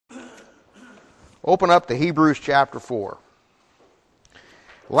Open up to Hebrews chapter 4.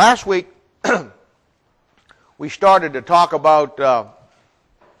 Last week, we started to talk about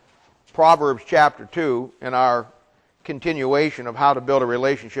Proverbs chapter 2 in our continuation of how to build a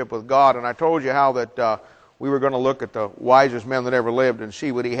relationship with God. And I told you how that we were going to look at the wisest men that ever lived and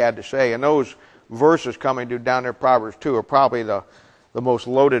see what he had to say. And those verses coming down there, Proverbs 2, are probably the most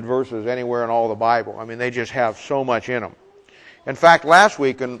loaded verses anywhere in all the Bible. I mean, they just have so much in them. In fact, last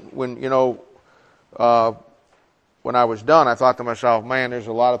week, when I was done, I thought to myself, man, there's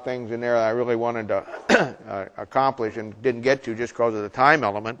a lot of things in there that I really wanted to accomplish and didn't get to just because of the time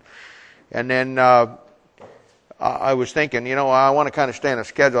element. And then I was thinking, I want to kind of stay on a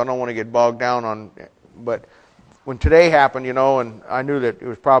schedule. I don't want to get bogged down on. But when today happened, and I knew that it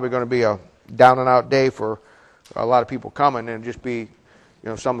was probably going to be a down and out day for a lot of people coming and just be,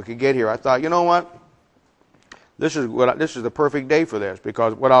 someone could get here. I thought, you know what? This is the perfect day for this,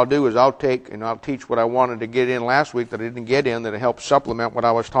 because what I'll do is I'll teach what I wanted to get in last week that I didn't get in, that it helps supplement what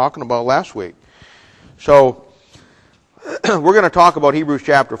I was talking about last week. So we're going to talk about Hebrews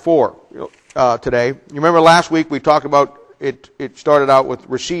chapter 4 today. You remember last week we talked about it started out with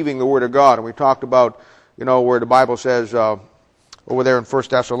receiving the Word of God, and we talked about where the Bible says over there in 1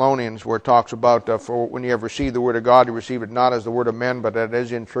 Thessalonians, where it talks about for when you have received the Word of God, you receive it not as the word of men, but it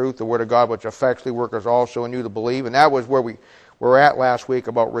is in truth the Word of God, which effectually worketh also in you to believe. And that was where we were at last week,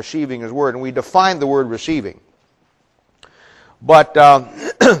 about receiving His Word. And we defined the word receiving. But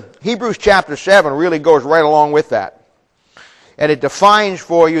Hebrews chapter 7 really goes right along with that. And it defines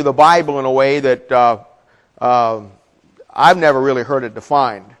for you the Bible in a way that I've never really heard it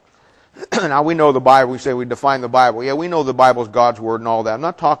defined. Now, we know the Bible. We say we define the Bible. Yeah, we know the Bible is God's Word and all that. I'm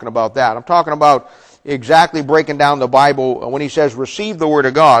not talking about that. I'm talking about exactly breaking down the Bible. When he says receive the Word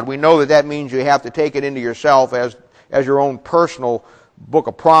of God, we know that means you have to take it into yourself as your own personal book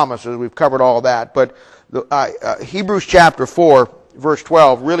of promises. We've covered all that. But Hebrews chapter 4, verse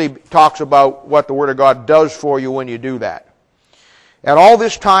 12, really talks about what the Word of God does for you when you do that. And all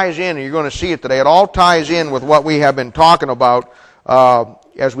this ties in, and you're going to see it today, it all ties in with what we have been talking about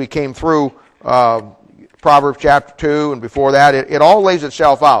as we came through Proverbs chapter 2 and before that. It all lays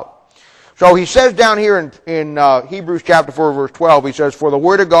itself out. So he says down here in Hebrews chapter 4 verse 12, he says, for the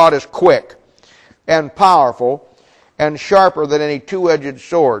Word of God is quick and powerful and sharper than any two-edged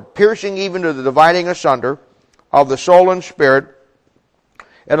sword, piercing even to the dividing asunder of the soul and spirit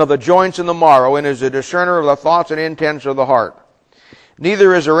and of the joints and the marrow, and is a discerner of the thoughts and intents of the heart.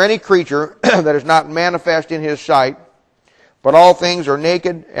 Neither is there any creature that is not manifest in his sight, but all things are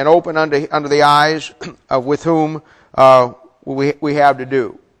naked and open under the eyes of with whom we have to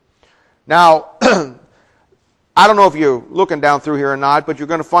do. Now, I don't know if you're looking down through here or not, but you're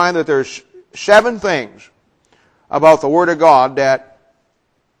going to find that there's 7 things about the Word of God that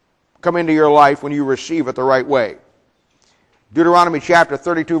come into your life when you receive it the right way. Deuteronomy chapter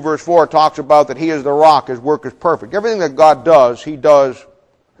 32 verse 4 talks about that He is the rock, His work is perfect. Everything that God does, He does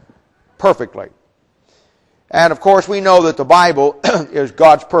perfectly. And of course we know that the Bible is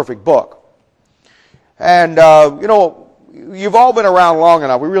God's perfect book. And you've all been around long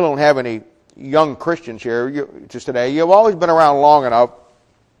enough. We really don't have any young Christians here just today. You've always been around long enough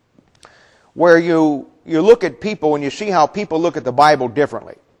where you look at people and you see how people look at the Bible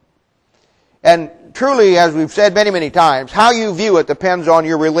differently. And truly, as we've said many, many times, how you view it depends on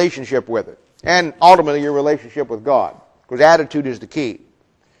your relationship with it. And ultimately your relationship with God. Because attitude is the key.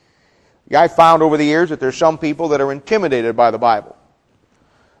 I found over the years that there's some people that are intimidated by the Bible.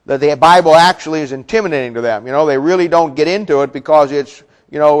 That the Bible actually is intimidating to them. They really don't get into it because it's,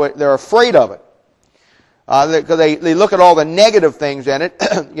 they're afraid of it. Because they look at all the negative things in it,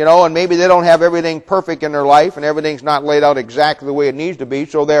 and maybe they don't have everything perfect in their life and everything's not laid out exactly the way it needs to be.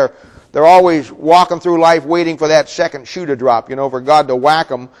 So they're always walking through life waiting for that second shoe to drop, for God to whack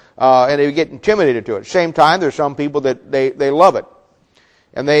them, and they get intimidated to it. At the same time, there's some people that they love it.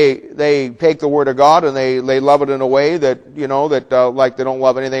 And they take the Word of God and they love it in a way that, like they don't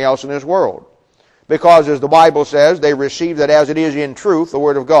love anything else in this world. Because as the Bible says, they receive that as it is in truth, the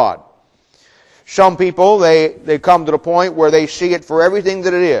Word of God. Some people, they come to the point where they see it for everything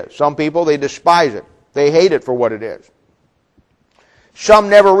that it is. Some people, they despise it. They hate it for what it is. Some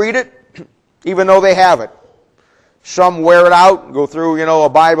never read it, even though they have it. Some wear it out and go through, a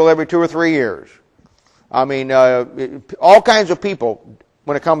Bible every 2 or 3 years. I mean, all kinds of people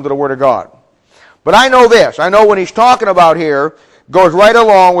when it comes to the Word of God. But I know this. I know when he's talking about here, goes right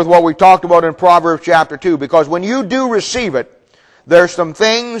along with what we talked about in Proverbs chapter 2. Because when you do receive it, there's some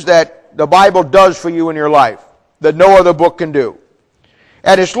things that the Bible does for you in your life that no other book can do.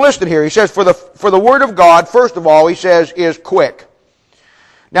 And it's listed here. He says, for the Word of God, first of all, he says, is quick.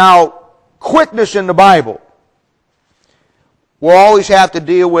 Now, quickness in the Bible will always have to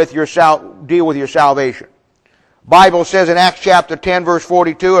deal with your salvation. Bible says in Acts chapter 10 verse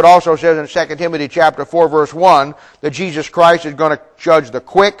 42, it also says in 2 Timothy chapter 4 verse 1 that Jesus Christ is going to judge the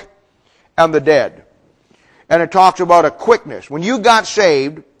quick and the dead. And it talks about a quickness. When you got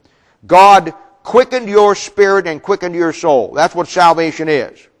saved, God quickened your spirit and quickened your soul. That's what salvation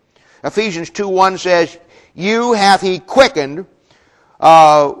is. Ephesians 2:1 says, "You hath he quickened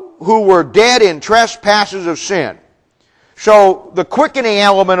who were dead in trespasses of sin." So the quickening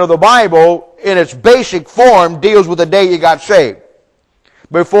element of the Bible in its basic form deals with the day you got saved.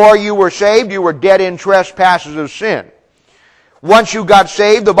 Before you were saved, you were dead in trespasses of sin. Once you got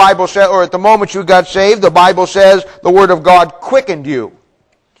saved, the Bible says, or at the moment you got saved, the Bible says the Word of God quickened you.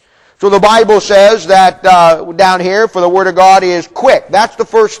 So the Bible says that down here, for the Word of God is quick. That's the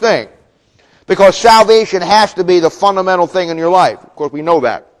first thing. Because salvation has to be the fundamental thing in your life. Of course, we know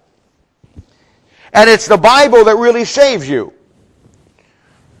that. And it's the Bible that really saves you.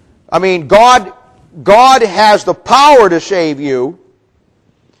 I mean, God has the power to save you.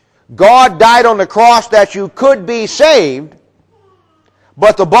 God died on the cross that you could be saved.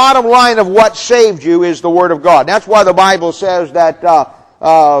 But the bottom line of what saved you is the Word of God. That's why the Bible says that,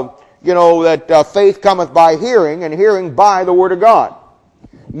 faith cometh by hearing, and hearing by the Word of God.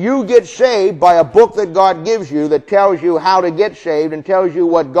 You get saved by a book that God gives you that tells you how to get saved and tells you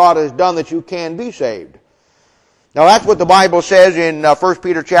what God has done that you can be saved. Now that's what the Bible says in 1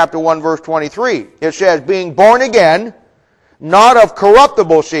 Peter chapter 1 verse 23. It says, "Being born again, not of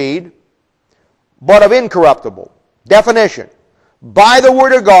corruptible seed, but of incorruptible." Definition: by the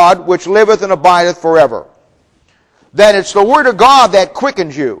Word of God, which liveth and abideth forever. Then it's the Word of God that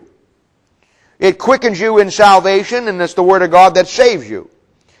quickens you. It quickens you in salvation, and it's the Word of God that saves you.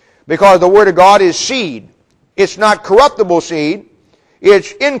 Because the Word of God is seed. It's not corruptible seed,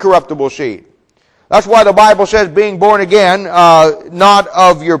 it's incorruptible seed. That's why the Bible says being born again, not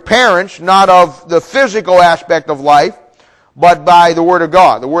of your parents, not of the physical aspect of life, but by the Word of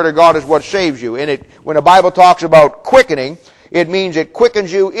God. The Word of God is what saves you. And when the Bible talks about quickening, it means it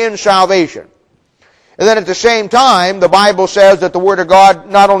quickens you in salvation. And then at the same time, the Bible says that the Word of God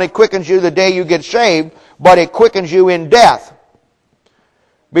not only quickens you the day you get saved, but it quickens you in death.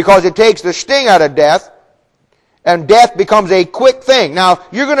 Because it takes the sting out of death, and death becomes a quick thing. Now,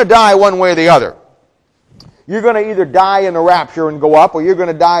 you're going to die one way or the other. You're going to either die in the rapture and go up, or you're going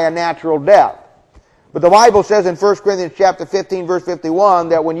to die a natural death. But the Bible says in 1 Corinthians chapter 15, verse 51,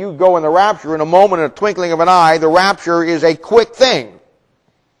 that when you go in the rapture, in a moment, in a twinkling of an eye, the rapture is a quick thing.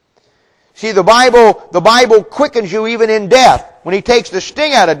 See, the Bible quickens you even in death. When He takes the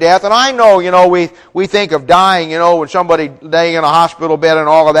sting out of death, and I know, we think of dying, when somebody laying in a hospital bed and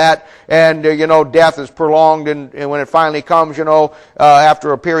all of that, and, death is prolonged, and when it finally comes,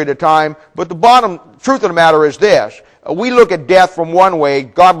 after a period of time. But the bottom truth of the matter is this. We look at death from one way,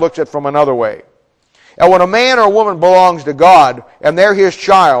 God looks at it from another way. And when a man or a woman belongs to God, and they're His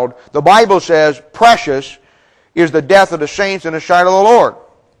child, the Bible says, precious is the death of the saints in the sight of the Lord.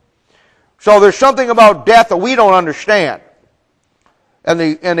 So there's something about death that we don't understand. And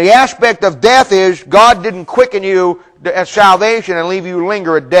the aspect of death is God didn't quicken you at salvation and leave you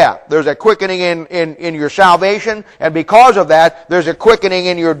linger at death. There's a quickening in your salvation, and because of that, there's a quickening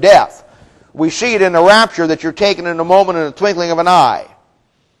in your death. We see it in the rapture that you're taken in a moment, in the twinkling of an eye.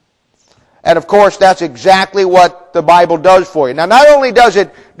 And of course, that's exactly what the Bible does for you. Now, not only does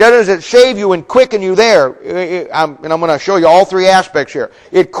it save you and quicken you there, and I'm going to show you all three aspects here.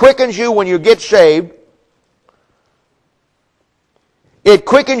 It quickens you when you get saved. It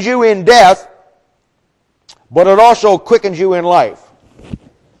quickens you in death, but it also quickens you in life.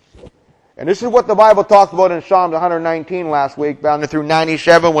 And this is what the Bible talks about in Psalms 119 last week, down through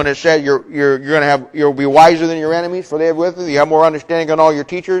 97, when it said you'll be wiser than your enemies, for they have with you. You have more understanding than all your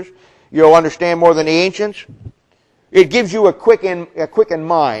teachers. You'll understand more than the ancients. It gives you a quickened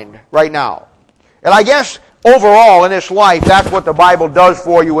mind right now. And I guess overall in this life, that's what the Bible does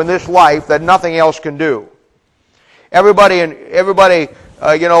for you in this life that nothing else can do. Everybody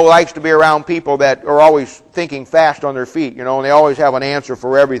likes to be around people that are always thinking fast on their feet, and they always have an answer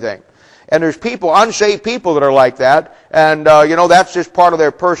for everything. And there's unsaved people that are like that, and that's just part of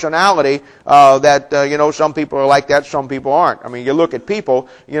their personality. Some people are like that, some people aren't. I mean, you look at people,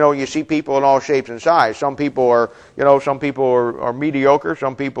 you see people in all shapes and sizes. Some people are mediocre.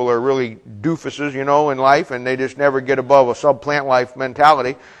 Some people are really doofuses, in life, and they just never get above a sub-plant life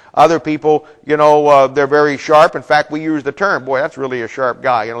mentality. Other people, they're very sharp. In fact, we use the term, boy, that's really a sharp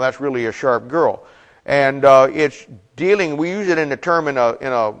guy. That's really a sharp girl. And we use it in the term in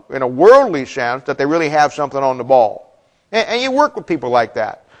a worldly sense that they really have something on the ball. And you work with people like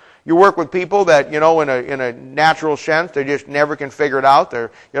that. You work with people that, in a natural sense, they just never can figure it out. They're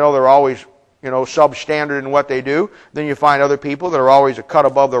always, substandard in what they do. Then you find other people that are always a cut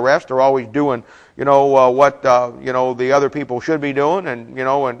above the rest. They're always doing, what, the other people should be doing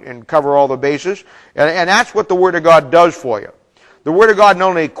and cover all the bases. And that's what the Word of God does for you. The Word of God not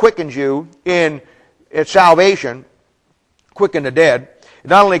only quickens you in its salvation, quicken the dead, it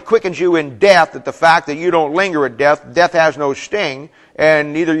not only quickens you in death, that the fact that you don't linger at death, death has no sting,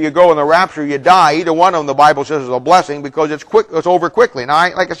 and either you go in the rapture or you die. Either one of them, the Bible says, is a blessing because it's over quickly.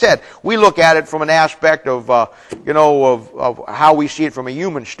 Now, like I said, we look at it from an aspect of, of how we see it from a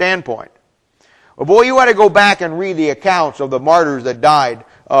human standpoint. Well, boy, you ought to go back and read the accounts of the martyrs that died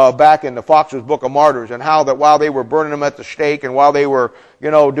back in the Fox's Book of Martyrs, and how that while they were burning them at the stake and while they were,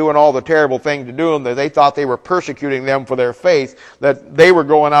 doing all the terrible things to do them, that they thought they were persecuting them for their faith, that they were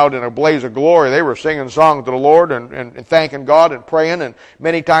going out in a blaze of glory. They were singing songs to the Lord and thanking God and praying, and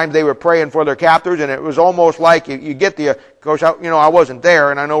many times they were praying for their captors, and it was almost like you get the, of course, I wasn't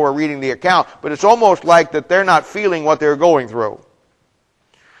there, and I know we're reading the account, but it's almost like that they're not feeling what they're going through.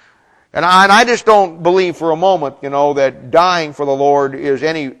 And I just don't believe for a moment, that dying for the Lord is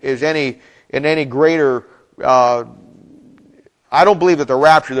any greater. I don't believe that the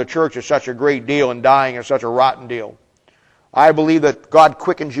rapture of the church is such a great deal and dying is such a rotten deal. I believe that God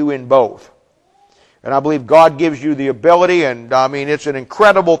quickens you in both. And I believe God gives you the ability, and it's an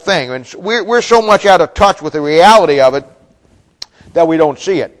incredible thing. And we're so much out of touch with the reality of it that we don't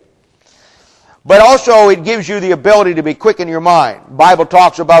see it. But also it gives you the ability to be quick in your mind. The Bible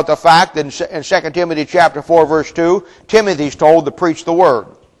talks about the fact that in 2 Timothy chapter 4 verse 2, Timothy's told to preach the Word.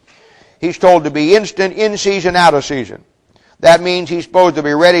 He's told to be instant, in season, out of season. That means he's supposed to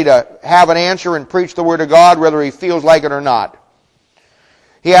be ready to have an answer and preach the Word of God whether he feels like it or not.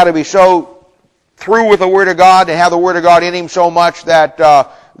 He had to be so through with the Word of God and have the Word of God in him so much that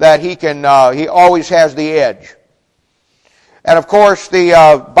he always has the edge. And of course,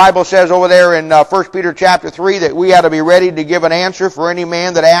 the Bible says over there in 1 Peter chapter 3 that we ought to be ready to give an answer for any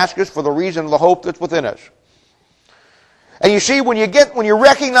man that asks us for the reason of the hope that's within us. And you see, when you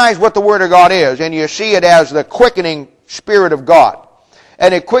recognize what the Word of God is, and you see it as the quickening Spirit of God,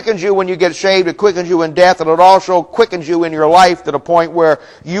 and it quickens you when you get saved, it quickens you in death, and it also quickens you in your life to the point where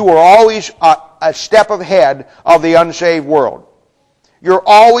you are always a step ahead of the unsaved world. You're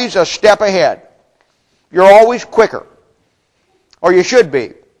always a step ahead. You're always quicker. Or you should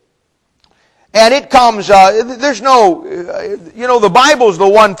be. And it comes, there's no, the Bible's the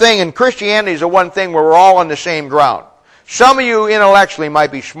one thing, and Christianity's the one thing where we're all on the same ground. Some of you intellectually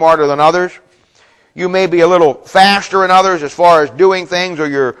might be smarter than others. You may be a little faster than others as far as doing things or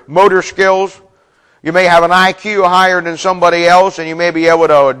your motor skills. You may have an IQ higher than somebody else, and you may be able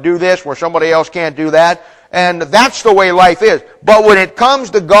to do this where somebody else can't do that. And that's the way life is. But when it comes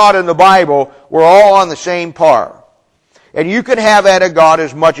to God and the Bible, we're all on the same par. And you can have out of God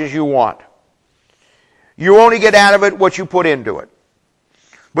as much as you want. You only get out of it what you put into it.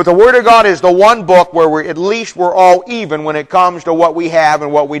 But the Word of God is the one book where at least we're all even when it comes to what we have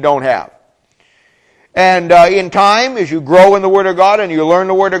and what we don't have. And in time, as you grow in the Word of God and you learn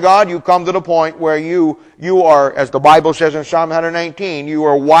the Word of God, you come to the point where you are, as the Bible says in Psalm 119, you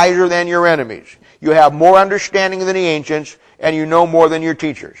are wiser than your enemies. You have more understanding than the ancients, and you know more than your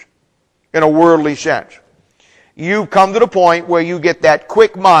teachers, in a worldly sense. You come to the point where you get that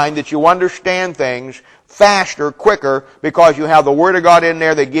quick mind that you understand things faster, quicker, because you have the Word of God in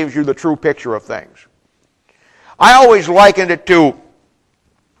there that gives you the true picture of things. I always likened it to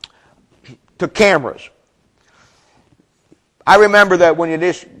cameras. I remember that when you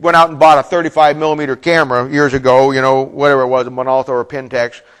just went out and bought a 35 millimeter camera years ago, whatever it was, a Minolta or a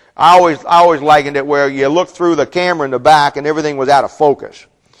Pentax, I always likened it where you looked through the camera in the back and everything was out of focus.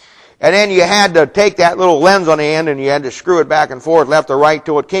 And then you had to take that little lens on the end and you had to screw it back and forth, left or right,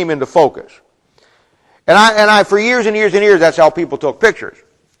 till it came into focus. And I for years and years and years, that's how people took pictures.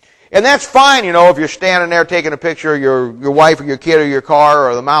 And that's fine, if you're standing there taking a picture of your wife or your kid or your car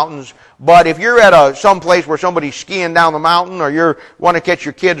or the mountains. But if you're at some place where somebody's skiing down the mountain or you want to catch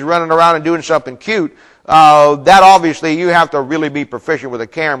your kids running around and doing something cute, that obviously you have to really be proficient with a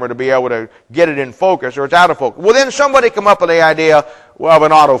camera to be able to get it in focus or it's out of focus. Well, then somebody come up with the idea of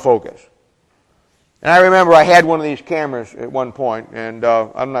an autofocus. And I remember I had one of these cameras at one point, and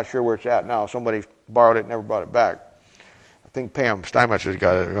I'm not sure where it's at now. Somebody borrowed it and never brought it back. I think Pam Steinmetz has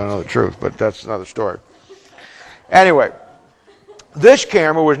got it. I don't know the truth, but that's another story. Anyway, this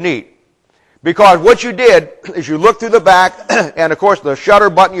camera was neat. Because what you did is you looked through the back, and of course the shutter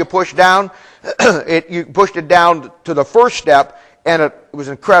button you push down, you pushed it down to the first step, and it was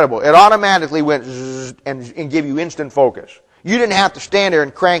incredible. It automatically went zzz and gave you instant focus. You didn't have to stand there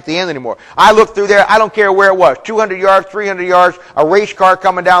and crank the end anymore. I looked through there, I don't care where it was, 200 yards, 300 yards, a race car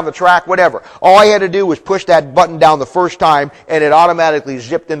coming down the track, whatever. All I had to do was push that button down the first time, and it automatically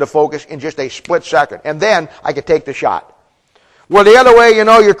zipped into focus in just a split second. And then I could take the shot. Well, the other way,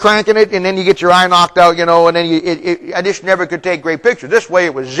 you're cranking it, and then you get your eye knocked out, and then I just never could take great pictures. This way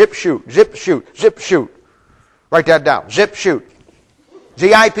it was zip, shoot, zip, shoot, zip, shoot. Write that down. Zip, shoot.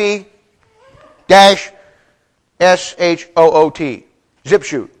 ZIP dash SHOOT. Zip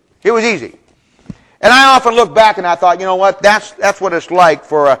shoot. It was easy. And I often look back and I thought, you know what, that's what it's like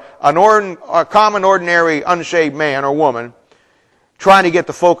for a common, ordinary, unsaved man or woman trying to get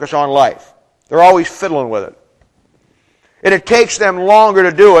the focus on life. They're always fiddling with it. And it takes them longer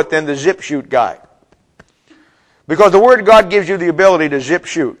to do it than the zip shoot guy. Because the Word of God gives you the ability to zip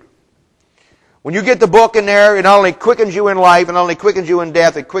shoot. When you get the book in there, it not only quickens you in life, and not only quickens you in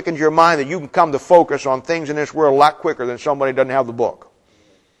death, it quickens your mind that you can come to focus on things in this world a lot quicker than somebody who doesn't have the book.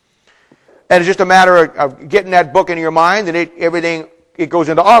 And it's just a matter of getting that book into your mind, and it goes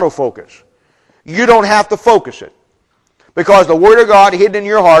into autofocus. You don't have to focus it. Because the Word of God hidden in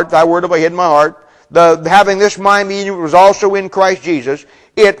your heart, thy word have I hid in my heart, having this mind being you was also in Christ Jesus,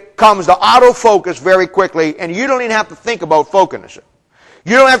 it comes to autofocus very quickly, and you don't even have to think about focusing it.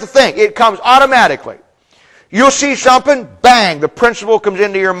 You don't have to think. It comes automatically. You'll see something, bang, the principle comes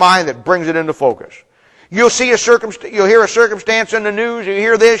into your mind that brings it into focus. You'll hear a circumstance in the news, you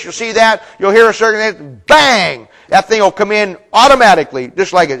hear this, you'll see that, you'll hear a circumstance, bang, that thing will come in automatically,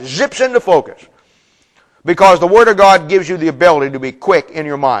 just like it zips into focus. Because the Word of God gives you the ability to be quick in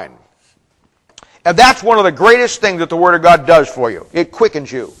your mind. And that's one of the greatest things that the Word of God does for you. It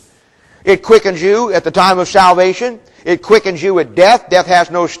quickens you. It quickens you at the time of salvation. It quickens you at death. Death has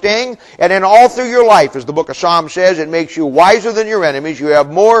no sting. And then all through your life, as the book of Psalms says, it makes you wiser than your enemies. You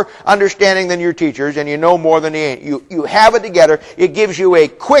have more understanding than your teachers, and you know more than you have it together. It gives you a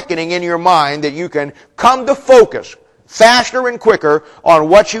quickening in your mind that you can come to focus faster and quicker on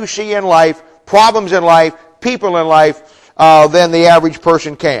what you see in life, problems in life, people in life, than the average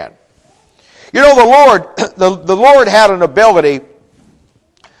person can. You know, the Lord had an ability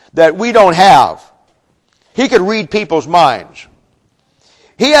that we don't have. He could read people's minds.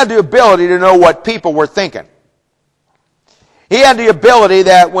 He had the ability to know what people were thinking. He had the ability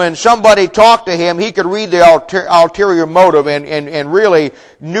that when somebody talked to him, he could read the ulterior motive and really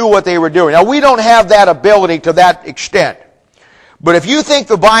knew what they were doing. Now, we don't have that ability to that extent. But if you think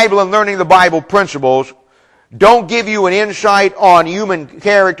the Bible and learning the Bible principles don't give you an insight on human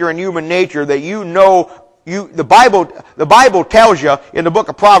character and human nature that you know, the Bible tells you, in the book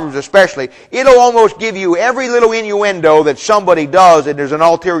of Proverbs especially, it'll almost give you every little innuendo that somebody does and there's an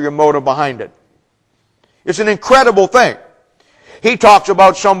ulterior motive behind it. It's an incredible thing. He talks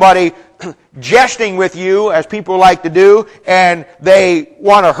about somebody jesting with you, as people like to do, and they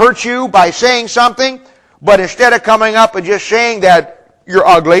want to hurt you by saying something, but instead of coming up and just saying that you're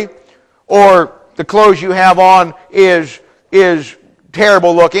ugly, or the clothes you have on is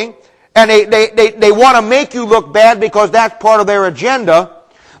terrible looking, and they want to make you look bad because that's part of their agenda,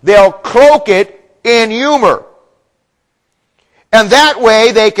 they'll cloak it in humor. And that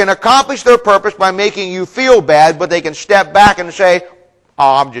way they can accomplish their purpose by making you feel bad, but they can step back and say,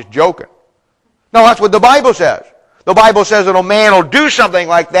 oh, I'm just joking. No, that's what the Bible says. The Bible says that a man will do something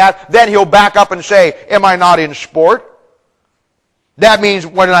like that, then he'll back up and say, am I not in sport? That means,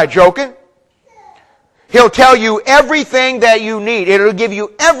 wasn't I joking? He'll tell you everything that you need. It'll give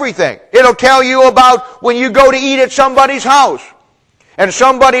you everything. It'll tell you about when you go to eat at somebody's house, and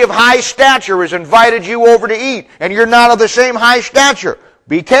somebody of high stature has invited you over to eat, and you're not of the same high stature.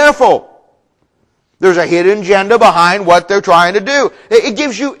 Be careful. There's a hidden agenda behind what they're trying to do. It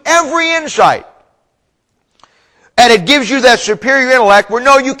gives you every insight. And it gives you that superior intellect where,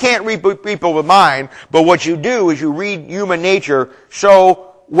 no, you can't read people with mind, but what you do is you read human nature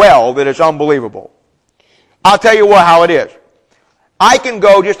so well that it's unbelievable. I'll tell you how it is. I can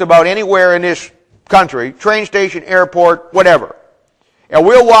go just about anywhere in this country, train station, airport, whatever. And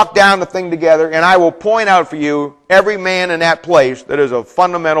we'll walk down the thing together, and I will point out for you every man in that place that is a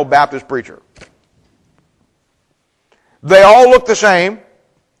fundamental Baptist preacher. They all look the same.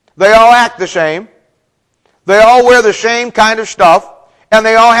 They all act the same. They all wear the same kind of stuff, and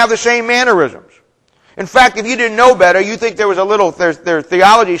they all have the same mannerisms. In fact, if you didn't know better, you think there was their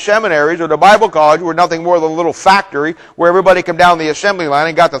theology seminaries or the Bible college were nothing more than a little factory where everybody come down the assembly line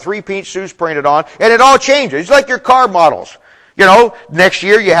and got the three-piece suits printed on, and it all changes. It's like your car models. You know, next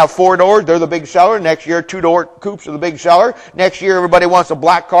year you have 4 doors, they're the big seller. Next year 2-door coupes are the big seller. Next year everybody wants a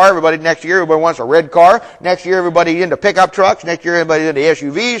black car. Next year everybody wants a red car. Next year everybody into pickup trucks. Next year everybody's into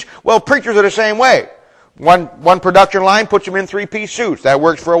SUVs. Well, preachers are the same way. One production line puts them in 3-piece suits. That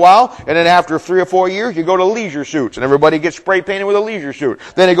works for a while, and then after 3 or 4 years, you go to leisure suits, and everybody gets spray painted with a leisure suit.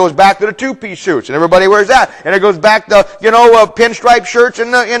 Then it goes back to the 2-piece suits, and everybody wears that. And it goes back to, pinstripe shirts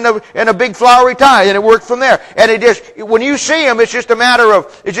and a big flowery tie, and it works from there. And it just, when you see them, it's just a matter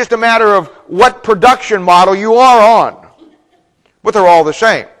of what production model you are on. But they're all the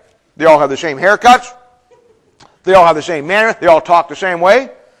same. They all have the same haircuts. They all have the same manner. They all talk the same way.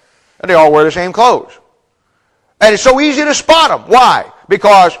 And they all wear the same clothes. And it's so easy to spot them. Why?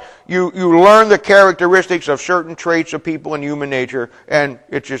 Because you learn the characteristics of certain traits of people and human nature, and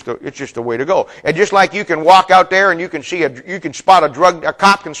it's just the way to go. And just like you can walk out there and you can spot a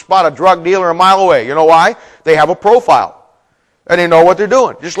cop can spot a drug dealer a mile away. You know why? They have a profile. And they know what they're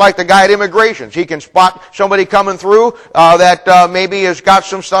doing. Just like the guy at immigrations. He can spot somebody coming through that maybe has got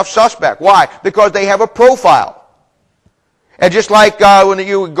some stuff suspect. Why? Because they have a profile. And just like when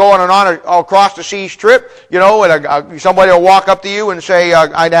you go on an across the seas trip, and somebody will walk up to you and say,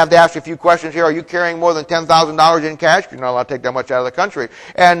 I'd have to ask you a few questions here. Are you carrying more than $10,000 in cash? You're not allowed to take that much out of the country.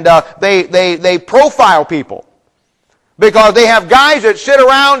 And they profile people. Because they have guys that sit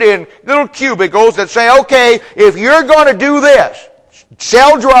around in little cubicles that say, okay, if you're going to do this,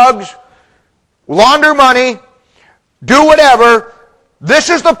 sell drugs, launder money, do whatever,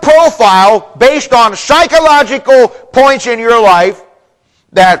 this is the profile based on psychological points in your life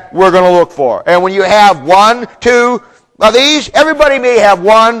that we're going to look for. And when you have 1, 2 of these, everybody may have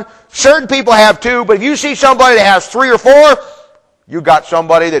 1. Certain people have 2, but if you see somebody that has 3 or 4, you got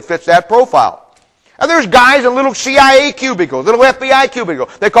somebody that fits that profile. And there's guys in little CIA cubicles, little FBI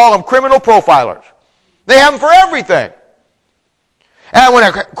cubicles. They call them criminal profilers. They have them for everything. And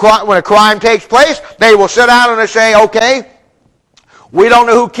when a crime takes place, they will sit down and they say, okay, we don't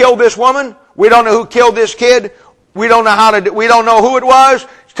know who killed this woman. We don't know who killed this kid. We don't know who it was.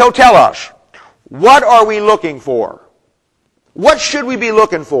 So tell us, what are we looking for? What should we be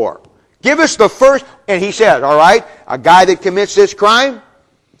looking for? Give us the first, and he says, all right, a guy that commits this crime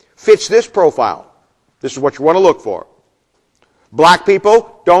fits this profile. This is what you want to look for. Black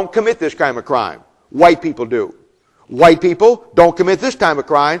people don't commit this kind of crime. White people do. White people don't commit this kind of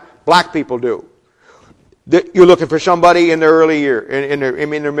crime. Black people do. You're looking for somebody in their early year, in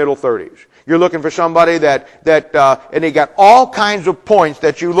their middle 30s. You're looking for somebody that and they got all kinds of points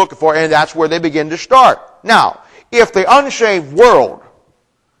that you look for, and that's where they begin to start. Now, if the unsaved world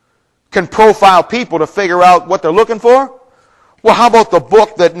can profile people to figure out what they're looking for, well, how about the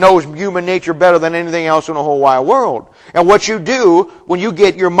book that knows human nature better than anything else in the whole wide world? And what you do when you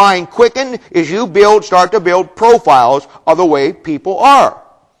get your mind quickened is you start to build profiles of the way people are.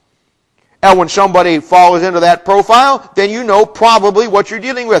 And when somebody falls into that profile, then you know probably what you're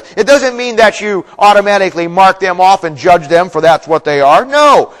dealing with. It doesn't mean that you automatically mark them off and judge them for that's what they are.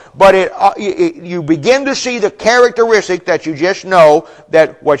 No. But you begin to see the characteristic that you just know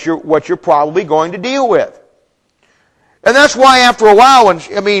that what you're probably going to deal with. And that's why after a while,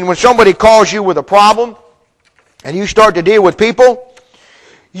 when somebody calls you with a problem and you start to deal with people,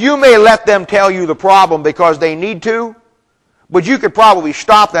 you may let them tell you the problem because they need to, but you could probably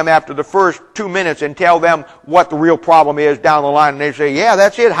stop them after the first 2 minutes and tell them what the real problem is down the line. And they say, yeah,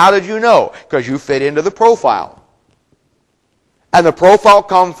 that's it. How did you know? Because you fit into the profile. And the profile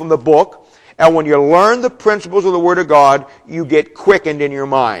comes from the book. And when you learn the principles of the Word of God, you get quickened in your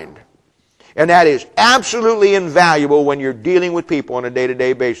mind. And that is absolutely invaluable when you're dealing with people on a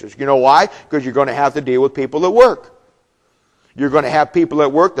day-to-day basis. You know why? Because you're going to have to deal with people at work. You're going to have people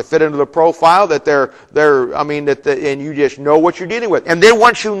at work that fit into the profile that and you just know what you're dealing with. And then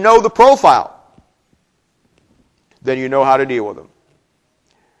once you know the profile, then you know how to deal with them.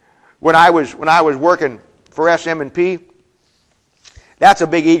 When I was working for SM&P, that's a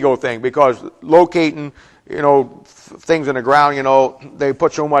big ego thing because locating, things in the ground, they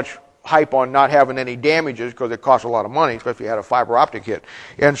put so much hype on not having any damages because it costs a lot of money, especially if you had a fiber optic hit.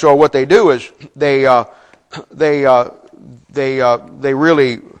 And so what they do is they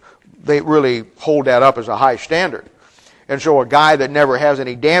really hold that up as a high standard. And so a guy that never has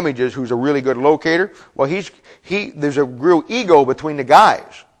any damages who's a really good locator, well, there's a real ego between the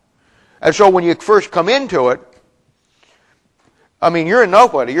guys. And so when you first come into it, you're a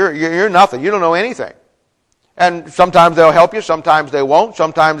nobody. You're nothing. You don't know anything. And sometimes they'll help you, sometimes they won't.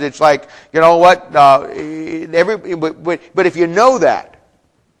 Sometimes it's like, but if you know that.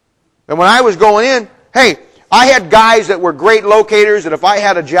 And when I was going in, hey, I had guys that were great locators that if I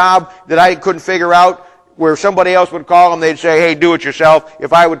had a job that I couldn't figure out, where somebody else would call them, they'd say, hey, do it yourself.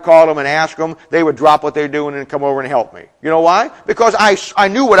 If I would call them and ask them, they would drop what they're doing and come over and help me. You know why? Because I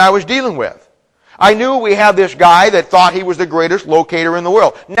knew what I was dealing with. I knew we had this guy that thought he was the greatest locator in the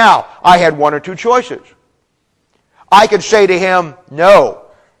world. Now, I had 1 or 2 choices. I could say to him, no,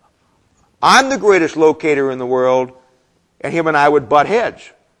 I'm the greatest locator in the world, and him and I would butt heads.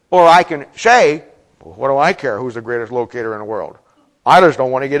 Or I can say, well, what do I care who's the greatest locator in the world? I just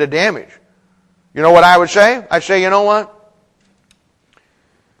don't want to get a damage. You know what I would say? I'd say, you know what?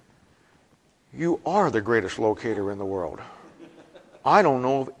 You are the greatest locator in the world. I don't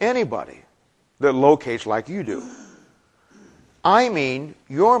know of anybody that locates like you do. I mean,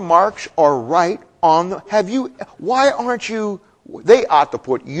 your marks are right on the... Why aren't you... They ought to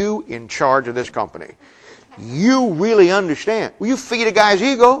put you in charge of this company. You really understand. Well, you feed a guy's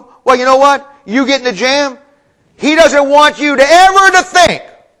ego. Well, you know what? You get in the jam. He doesn't want you to ever to think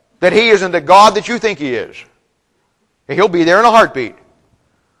that he isn't the God that you think he is. And he'll be there in a heartbeat.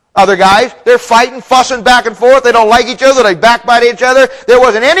 Other guys, they're fighting, fussing back and forth. They don't like each other. They backbite each other. There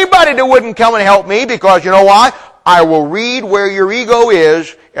wasn't anybody that wouldn't come and help me because, you know why? I will read where your ego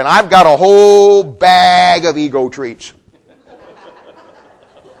is, and I've got a whole bag of ego treats.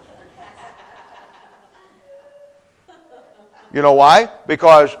 You know why?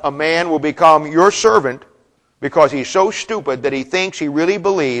 Because a man will become your servant because he's so stupid that he thinks he really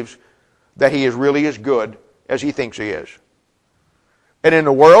believes that he is really as good as he thinks he is. And in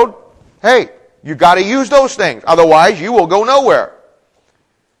the world, hey, you got to use those things. Otherwise, you will go nowhere.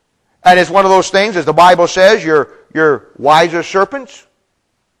 And it's one of those things, as the Bible says, you're wise as serpents,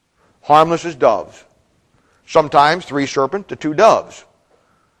 harmless as doves. Sometimes 3 serpents to 2 doves.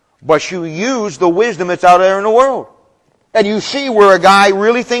 But you use the wisdom that's out there in the world. And you see where a guy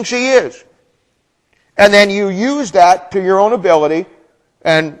really thinks he is. And then you use that to your own ability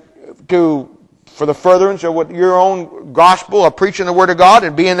and for the furtherance of what your own gospel of preaching the Word of God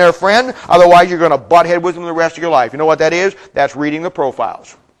and being their friend. Otherwise, you're going to butt head with them the rest of your life. You know what that is? That's reading the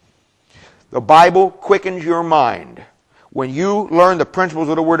profiles. The Bible quickens your mind. When you learn the principles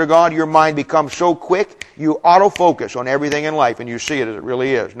of the Word of God, your mind becomes so quick, you autofocus on everything in life, and you see it as it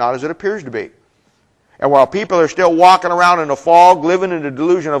really is, not as it appears to be. And while people are still walking around in the fog, living in the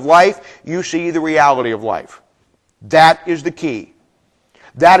delusion of life, you see the reality of life. That is the key.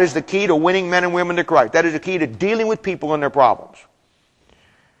 That is the key to winning men and women to Christ. That is the key to dealing with people and their problems.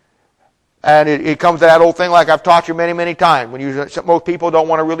 And it comes to that old thing like I've taught you many, many times. Most people don't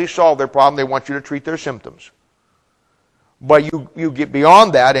want to really solve their problem. They want you to treat their symptoms. But you get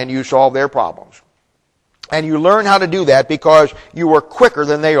beyond that and you solve their problems. And you learn how to do that because you are quicker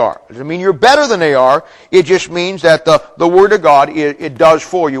than they are. It doesn't mean you're better than they are. It just means that the Word of God, it does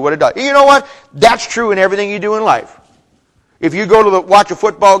for you what it does. You know what? That's true in everything you do in life. If you go to watch a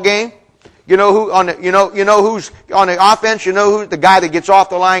football game, you know who who's on the offense. You know who's the guy that gets off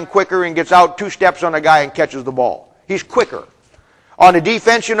the line quicker and gets out 2 steps on the guy and catches the ball. He's quicker. On the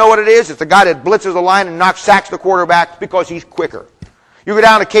defense, you know what it is? It's the guy that blitzes the line and sacks the quarterback because he's quicker. You go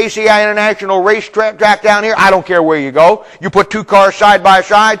down to KCI International Racetrack down here. I don't care where you go. You put 2 cars side by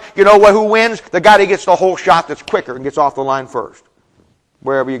side. You know who wins? The guy that gets the whole shot that's quicker and gets off the line first.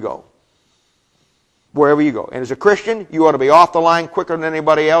 Wherever you go. Wherever you go. And as a Christian, you ought to be off the line quicker than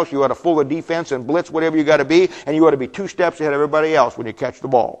anybody else. You ought to fool the defense and blitz whatever you got to be. And you ought to be 2 steps ahead of everybody else when you catch the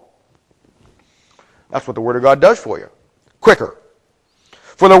ball. That's what the Word of God does for you. Quicker.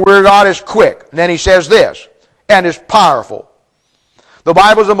 For the Word of God is quick. And then he says this. And is powerful. The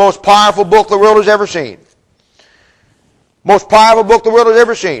Bible is the most powerful book the world has ever seen. Most powerful book the world has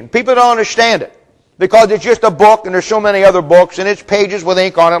ever seen. People don't understand it. Because it's just a book and there's so many other books and it's pages with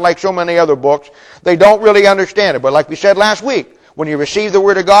ink on it like so many other books. They don't really understand it. But like we said last week, when you receive the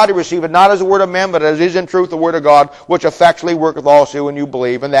Word of God, you receive it not as the Word of men, but as is in truth the Word of God, which effectually worketh also when you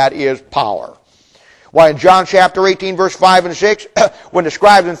believe, and that is power. Why, in John chapter 18, verse 5 and 6, when the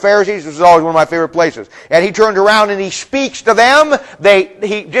scribes and Pharisees, this is always one of my favorite places, and he turns around and he speaks to them,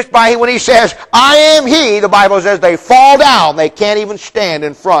 when he says, I am he, the Bible says they fall down. They can't even stand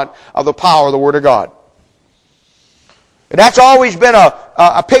in front of the power of the Word of God. And that's always been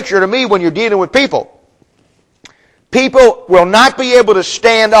a picture to me when you're dealing with people. People will not be able to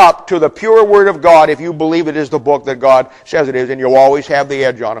stand up to the pure Word of God if you believe it is the book that God says it is, and you'll always have the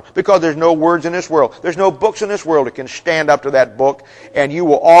edge on them. Because there's no words in this world. There's no books in this world that can stand up to that book, and you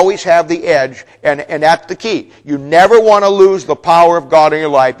will always have the edge, and that's the key. You never want to lose the power of God in your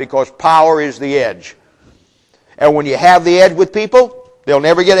life because power is the edge. And when you have the edge with people, they'll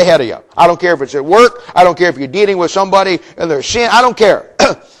never get ahead of you. I don't care if it's at work. I don't care if you're dealing with somebody and their sin. I don't care.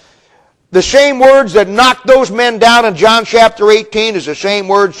 The same words that knocked those men down in John chapter 18 is the same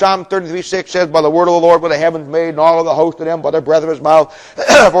words Psalm 33:6 says, by the word of the Lord were the heavens made, and all of the host of them by the breath of his mouth.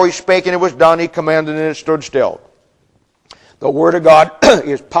 For he spake and it was done, he commanded and it stood still. The Word of God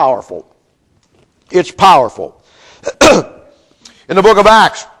is powerful. It's powerful. In the book of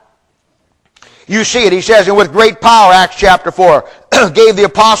Acts, You see it. He says, and with great power, Acts chapter 4, gave the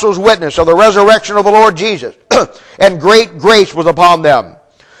apostles witness of the resurrection of the Lord Jesus, and great grace was upon them.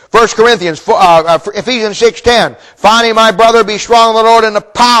 1 Corinthians, Ephesians 6:10, finally, my brother, be strong in the Lord in the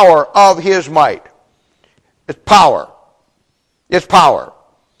power of his might. It's power. It's power.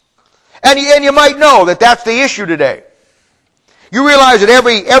 And you might know that that's the issue today. You realize that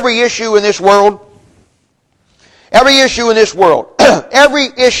every issue in this world, every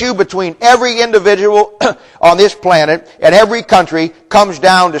issue between every individual on this planet and every country comes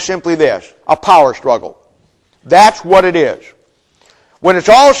down to simply this, a power struggle. That's what it is. When it's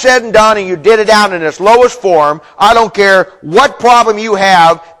all said and done and you did it down in its lowest form, I don't care what problem you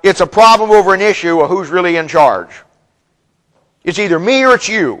have, it's a problem over an issue of who's really in charge. It's either me or it's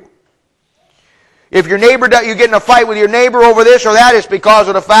you. If your neighbor, you get in a fight with your neighbor over this or that, it's because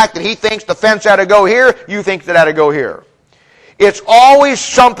of the fact that he thinks the fence ought to go here, you think that ought to go here. It's always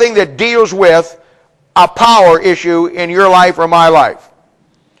something that deals with a power issue in your life or my life.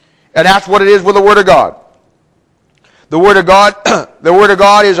 And that's what it is with the Word of God. The Word of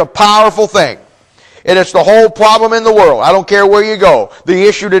God is a powerful thing. And it's the whole problem in the world. I don't care where you go. The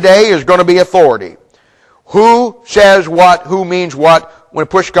issue today is going to be authority. Who says what, who means what, when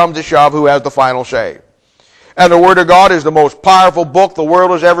push comes to shove, who has the final say. And the Word of God is the most powerful book the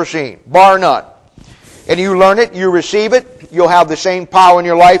world has ever seen, bar none. And you learn it, you receive it, you'll have the same power in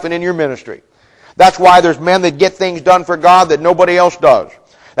your life and in your ministry. That's why there's men that get things done for God that nobody else does.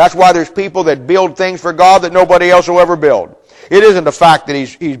 That's why there's people that build things for God that nobody else will ever build. It isn't the fact that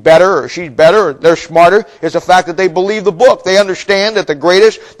he's better or she's better or they're smarter. It's the fact that they believe the book. They understand that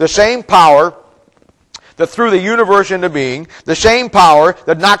the same power that threw the universe into being, the same power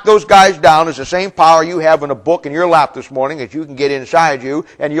that knocked those guys down is the same power you have in a book in your lap this morning that you can get inside you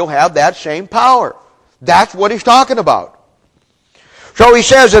and you'll have that same power. That's what he's talking about. So he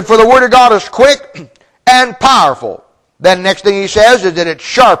says that for the Word of God is quick and powerful. Then next thing he says is that it's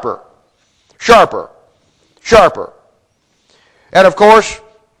sharper. Sharper. Sharper. And of course,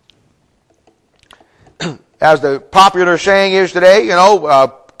 as the popular saying is today,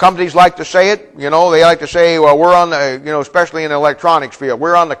 companies like to say it, they like to say, well, we're on the, especially in the electronics field,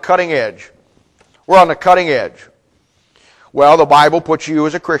 we're on the cutting edge. We're on the cutting edge. Well, the Bible puts you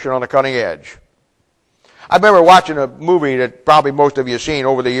as a Christian on the cutting edge. I remember watching a movie that probably most of you have seen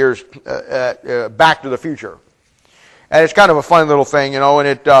over the years, Back to the Future. And it's kind of a fun little thing, and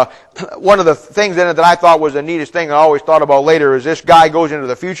one of the things in it that I thought was the neatest thing I always thought about later is this guy goes into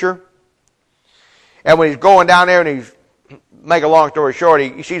the future, and when he's going down there and make a long story short,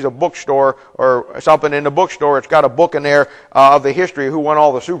 he sees a bookstore or something in the bookstore. It's got a book in there of the history of who won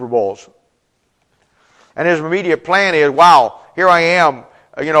all the Super Bowls. And his immediate plan is, wow, here I am,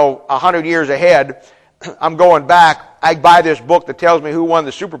 100 years ahead. I'm going back. I buy this book that tells me who won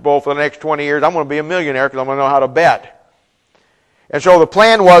the Super Bowl for the next 20 years. I'm going to be a millionaire because I'm going to know how to bet. And so the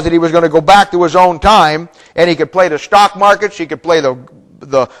plan was that he was going to go back to his own time, and he could play the stock markets, he could play all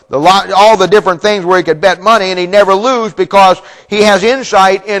the different things where he could bet money, and he'd never lose because he has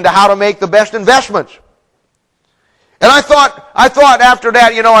insight into how to make the best investments. And I thought after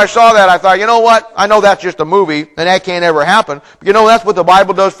that, I saw that, I thought, you know what? I know that's just a movie, and that can't ever happen. But that's what the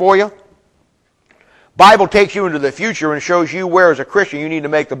Bible does for you? Bible takes you into the future and shows you where, as a Christian, you need to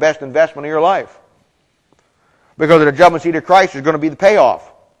make the best investment of your life. Because the judgment seat of Christ is going to be the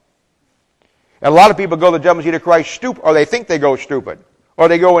payoff. And a lot of people go to the judgment seat of Christ stupid, or they think they go stupid, or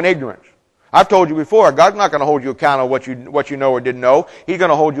they go in ignorance. I've told you before, God's not going to hold you accountable what you know or didn't know. He's going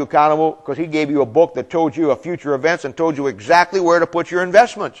to hold you accountable because He gave you a book that told you future events and told you exactly where to put your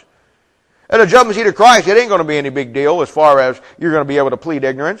investments. At the judgment seat of Christ, it ain't going to be any big deal as far as you're going to be able to plead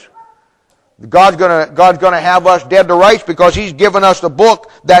ignorance. God's going to have us dead to rights because He's given us the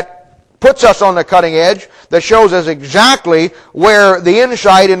book that puts us on the cutting edge, that shows us exactly where the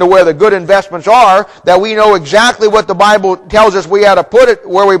insight into where the good investments are, that we know exactly what the Bible tells us we ought to put it,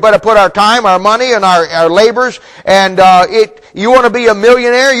 where we better put our time, our money, and our labors. And you want to be a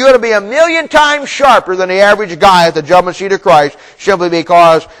millionaire, you ought to be 1,000,000 times sharper than the average guy at the judgment seat of Christ, simply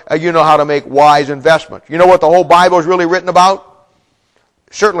because you know how to make wise investments. You know what the whole Bible is really written about?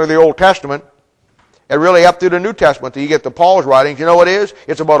 Certainly the Old Testament. And really up through the New Testament till you get to Paul's writings, you know what it is?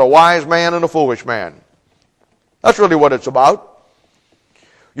 It's about a wise man and a foolish man. That's really what it's about.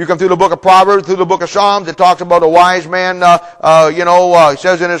 You come through the book of Proverbs, through the book of Psalms, it talks about a wise man, he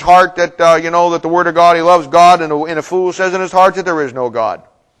says in his heart that, that the Word of God, he loves God, and a fool says in his heart that there is no God.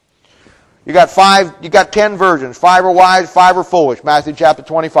 You got 10 versions. 5 are wise, 5 are foolish. Matthew chapter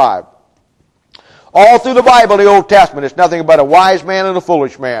 25. All through the Bible, the Old Testament, it's nothing but a wise man and a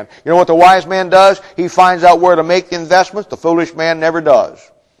foolish man. You know what the wise man does? He finds out where to make the investments. The foolish man never does.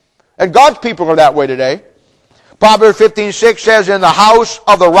 And God's people are that way today. Proverbs 15:6 says, in the house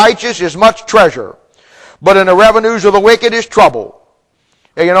of the righteous is much treasure, but in the revenues of the wicked is trouble.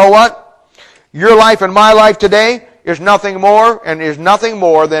 And you know what? Your life and my life today is nothing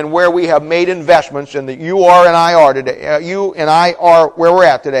more than where we have made investments, and that you are and I are today. You and I are where we're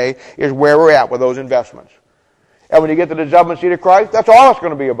at today is where we're at with those investments. And when you get to the judgment seat of Christ, that's all it's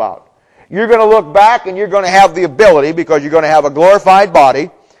going to be about. You're going to look back and you're going to have the ability, because you're going to have a glorified body.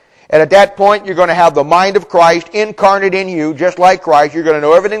 And at that point, you're going to have the mind of Christ incarnate in you, just like Christ. You're going to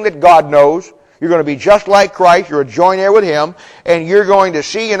know everything that God knows. You're going to be just like Christ. You're a joint heir with Him. And you're going to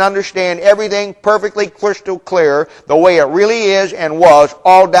see and understand everything perfectly crystal clear, the way it really is and was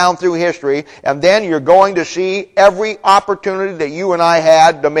all down through history. And then you're going to see every opportunity that you and I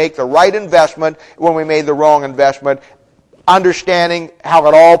had to make the right investment when we made the wrong investment, understanding how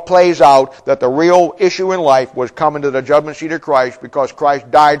it all plays out, that the real issue in life was coming to the judgment seat of Christ, because Christ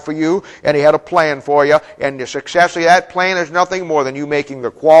died for you and He had a plan for you, and the success of that plan is nothing more than you making the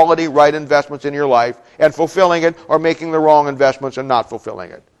quality right investments in your life and fulfilling it, or making the wrong investments and not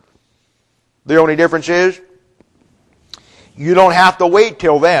fulfilling it. The only difference is you don't have to wait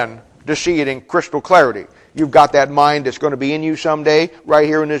till then to see it in crystal clarity. You've got that mind that's going to be in you someday. Right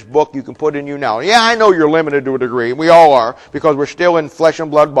here in this book, you can put in you now. Yeah, I know you're limited to a degree. We all are, because we're still in flesh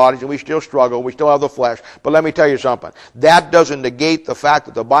and blood bodies, and we still struggle. We still have the flesh. But let me tell you something. That doesn't negate the fact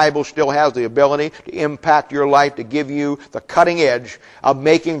that the Bible still has the ability to impact your life, to give you the cutting edge of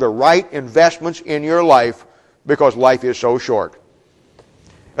making the right investments in your life, because life is so short.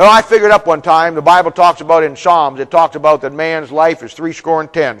 You know, I figured up one time, the Bible talks about in Psalms, it talks about that man's life is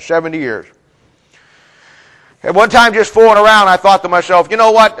 70 years. At one time, just fooling around, I thought to myself, you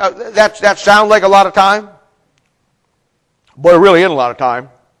know what, that sounds like a lot of time. But it really isn't a lot of time.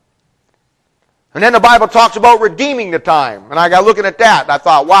 And then the Bible talks about redeeming the time. And I got looking at that, and I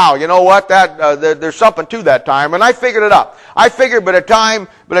thought, wow, you know what, there's something to that time. And I figured it up. I figured by the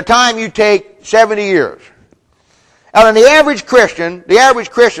time you take 70 years. And the average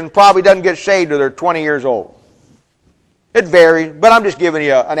Christian probably doesn't get saved till they're 20 years old. It varies, but I'm just giving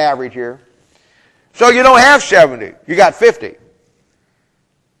you an average here. So you don't have 70, you got 50.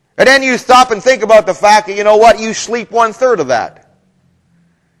 And then you stop and think about the fact that, you know what, you sleep 1/3 of that.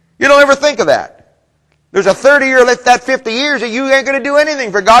 You don't ever think of that. There's a 30-year, that 50 years that you ain't going to do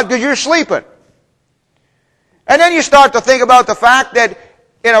anything for God because you're sleeping. And then you start to think about the fact that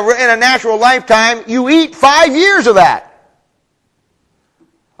in a natural lifetime, you eat 5 years of that.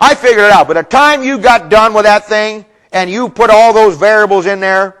 I figured it out. By the time you got done with that thing and you put all those variables in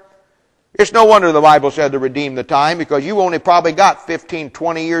there, it's no wonder the Bible said to redeem the time, because you only probably got 15,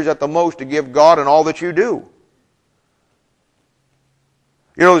 20 years at the most to give God in all that you do.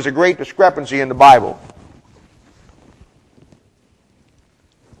 You know, there's a great discrepancy in the Bible.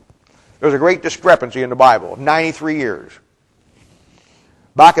 There's a great discrepancy in the Bible, 93 years.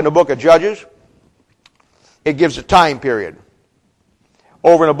 Back in the book of Judges, it gives a time period.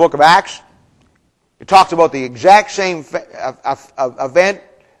 Over in the book of Acts, it talks about the exact same event,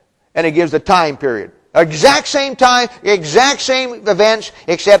 and it gives the time period. Exact same time, exact same events,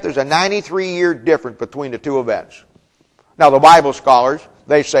 except there's a 93-year difference between the two events. Now, the Bible scholars,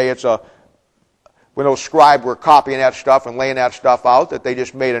 they say it's when those scribes were copying that stuff and laying that stuff out, that they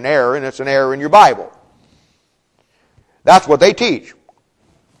just made an error, and it's an error in your Bible. That's what they teach.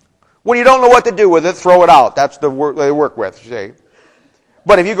 When you don't know what to do with it, throw it out. That's the word they work with, see.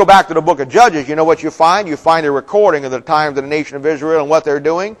 But if you go back to the book of Judges, you know what you find? You find a recording of the times of the nation of Israel and what they're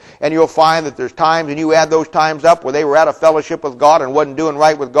doing. And you'll find that there's times, and you add those times up, where they were out of fellowship with God and wasn't doing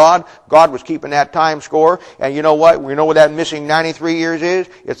right with God. God was keeping that time score. And you know what? You know what that missing 93 years is?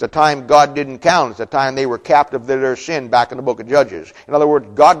 It's the time God didn't count. It's the time they were captive to their sin back in the book of Judges. In other words,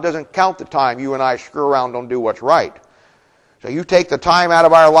 God doesn't count the time you and I screw around and don't do what's right. So you take the time out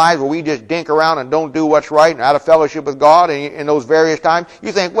of our lives where we just dink around and don't do what's right and out of fellowship with God, and in those various times,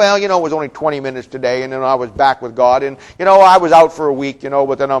 you think, well, you know, it was only 20 minutes today, and then I was back with God, and, you know, I was out for a week, you know,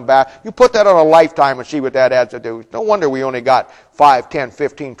 but then I'm back. You put that on a lifetime and see what that adds to do. No wonder we only got 5, 10,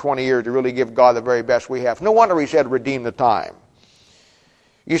 15, 20 years to really give God the very best we have. No wonder He said redeem the time.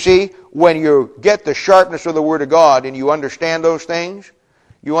 You see, when you get the sharpness of the Word of God and you understand those things,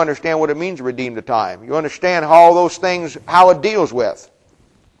 you understand what it means to redeem the time. You understand how all those things, how it deals with.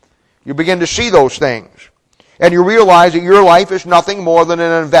 You begin to see those things. And you realize that your life is nothing more than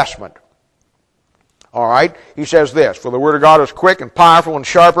an investment. All right? He says this, for the Word of God is quick and powerful and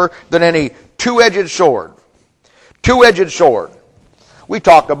sharper than any two-edged sword. Two-edged sword. We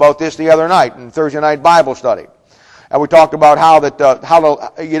talked about this the other night in Thursday night Bible study. And we talked about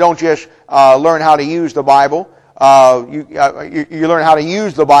how you don't just learn how to use the Bible, You learn how to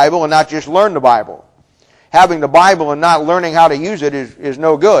use the Bible and not just learn the Bible. Having the Bible and not learning how to use it is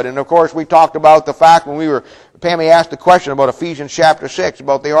no good. And of course, we talked about the fact when Pammy asked a question about Ephesians chapter 6,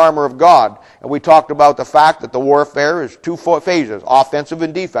 about the armor of God. And we talked about the fact that the warfare is two phases, offensive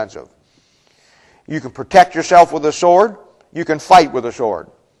and defensive. You can protect yourself with a sword. You can fight with a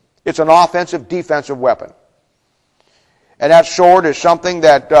sword. It's an offensive, defensive weapon. And that sword is something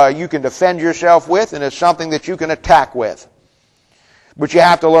that you can defend yourself with, and it's something that you can attack with. But you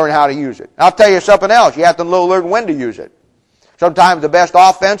have to learn how to use it. I'll tell you something else. You have to learn when to use it. Sometimes the best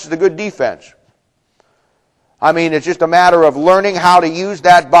offense is a good defense. I mean, it's just a matter of learning how to use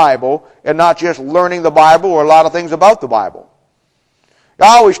that Bible and not just learning the Bible or a lot of things about the Bible.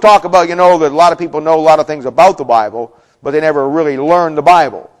 I always talk about, that a lot of people know a lot of things about the Bible, but they never really learn the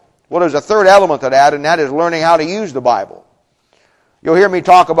Bible. Well, there's a third element to that, and that is learning how to use the Bible. You'll hear me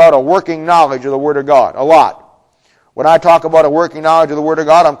talk about a working knowledge of the Word of God a lot. When I talk about a working knowledge of the Word of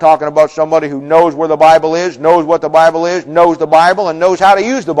God, I'm talking about somebody who knows where the Bible is, knows what the Bible is, knows the Bible, and knows how to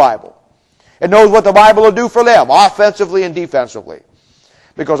use the Bible. And knows what the Bible will do for them, offensively and defensively.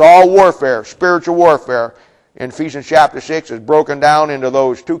 Because all warfare, spiritual warfare, in Ephesians chapter 6 is broken down into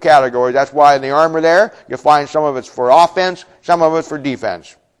those two categories. That's why in the armor there, you find some of it's for offense, some of it's for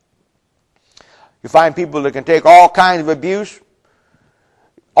defense. You find people that can take all kinds of abuse,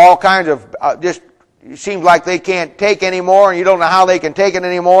 all kinds of it seems like they can't take anymore, and you don't know how they can take it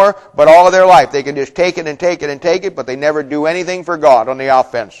anymore, but all of their life they can just take it and take it and take it, but they never do anything for God on the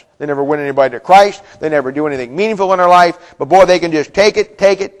offense. They never win anybody to Christ. They never do anything meaningful in their life, but boy, they can just take it,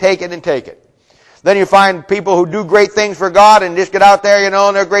 and take it. Then you find people who do great things for God and just get out there,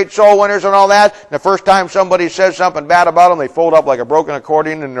 and they're great soul winners and all that. And the first time somebody says something bad about them, they fold up like a broken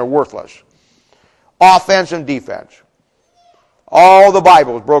accordion and they're worthless. Offense and defense. All the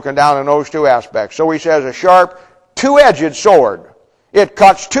Bible is broken down in those two aspects. So he says a sharp, two-edged sword. It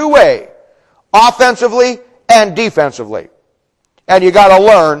cuts two-way, offensively and defensively. And you got to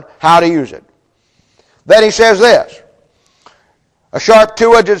learn how to use it. Then he says this, a sharp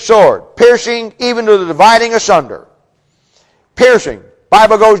two-edged sword, piercing even to the dividing asunder. Piercing.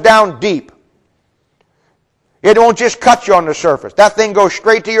 Bible goes down deep. It won't just cut you on the surface. That thing goes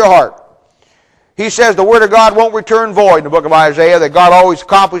straight to your heart. He says the Word of God won't return void in the book of Isaiah, that God always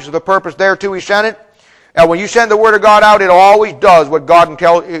accomplishes the purpose thereto He sent it. And when you send the Word of God out, it always does what God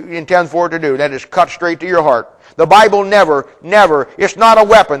intends for it to do. That is cut straight to your heart. The Bible never, it's not a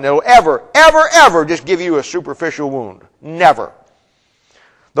weapon that will ever just give you a superficial wound. Never.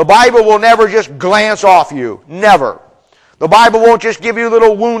 The Bible will never just glance off you. Never. The Bible won't just give you a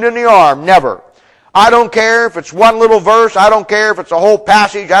little wound in the arm. Never. I don't care if it's one little verse. I don't care if it's a whole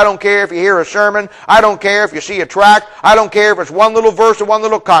passage. I don't care if you hear a sermon. I don't care if you see a tract. I don't care if it's one little verse or one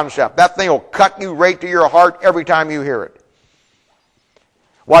little concept. That thing will cut you right to your heart every time you hear it.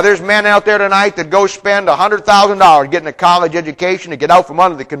 Why, there's men out there tonight that go spend $100,000 getting a college education to get out from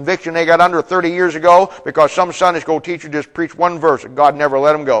under the conviction they got under 30 years ago because some Sunday school teacher just preached one verse and God never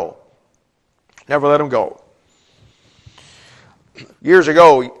let them go. Never let them go. Years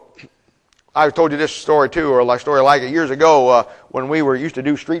ago, I've told you this story too, or a story like it. Years ago, when we used to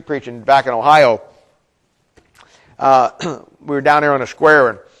do street preaching back in Ohio, we were down there on the square,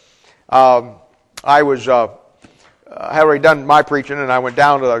 and I had already done my preaching, and I went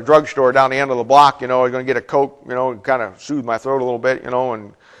down to the drugstore down the end of the block. I was going to get a Coke, kind of soothe my throat a little bit,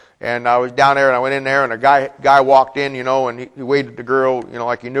 and I was down there, and I went in there, and a guy walked in, and he waved at the girl,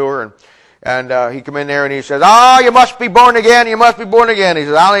 like he knew her, and he come in there and he says, you must be born again, you must be born again. He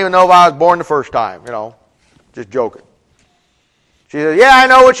says, I don't even know if I was born the first time, just joking. She says, yeah, I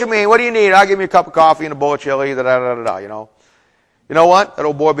know what you mean. What do you need? I'll give you a cup of coffee and a bowl of chili, You know what? That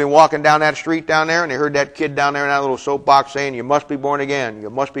old boy had been walking down that street down there, and he heard that kid down there in that little soapbox saying, you must be born again, you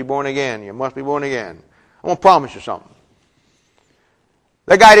must be born again, you must be born again. I'm going to promise you something.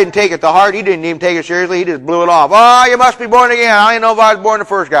 That guy didn't take it to heart. He didn't even take it seriously. He just blew it off. You must be born again. I don't know if I was born the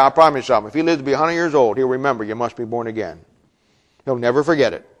first guy. I promise you something. If he lives to be 100 years old, he'll remember you must be born again. He'll never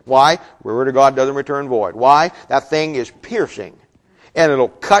forget it. Why? The Word of God doesn't return void. Why? That thing is piercing. And it'll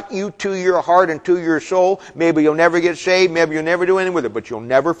cut you to your heart and to your soul. Maybe you'll never get saved. Maybe you'll never do anything with it, but you'll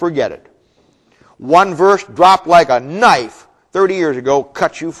never forget it. One verse dropped like a knife 30 years ago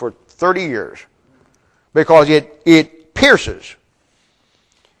cut you for 30 years. Because it pierces.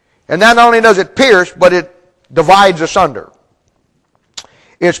 And not only does it pierce, but it divides asunder.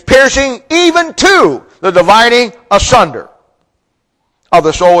 It's piercing even to the dividing asunder of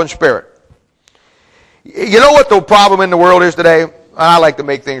the soul and spirit. You know what the problem in the world is today? I like to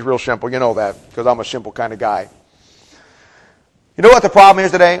make things real simple. You know that, because I'm a simple kind of guy. You know what the problem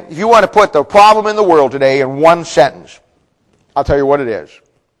is today? If you want to put the problem in the world today in one sentence, I'll tell you what it is.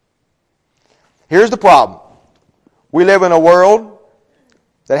 Here's the problem. We live in a world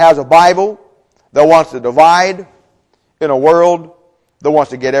that has a Bible that wants to divide, in a world that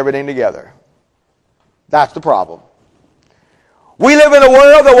wants to get everything together. That's the problem. We live in a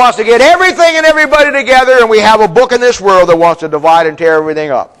world that wants to get everything and everybody together, and we have a book in this world that wants to divide and tear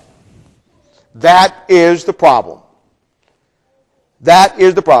everything up. That is the problem. That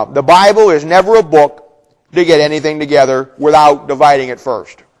is the problem. The Bible is never a book to get anything together without dividing it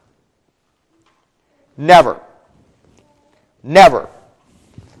first. Never. Never.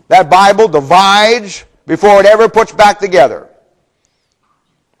 That Bible divides before it ever puts back together.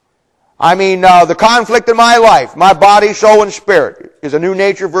 I mean, the conflict in my life, my body, soul, and spirit, is a new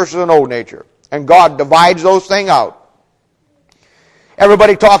nature versus an old nature. And God divides those things out.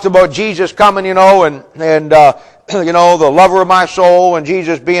 Everybody talks about Jesus coming, and the lover of my soul, and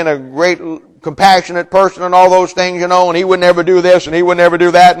Jesus being a great, compassionate person and all those things, and he would never do this and he would never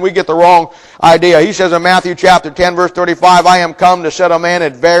do that, and we get the wrong idea. He says in Matthew chapter 10, verse 35, I am come to set a man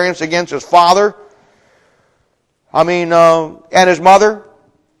at variance against his father. And his mother.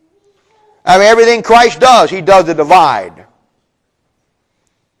 Everything Christ does, he does to divide.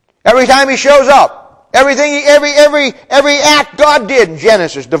 Every time he shows up, every act God did in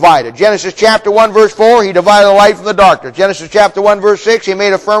Genesis divided. Genesis chapter 1 verse 4, he divided the light from the darkness. Genesis chapter 1 verse 6, he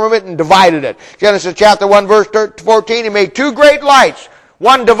made a firmament and divided it. Genesis chapter 1 verse 14, he made two great lights.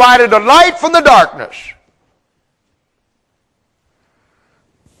 One divided the light from the darkness.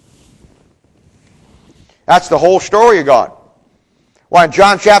 That's the whole story of God. Why, in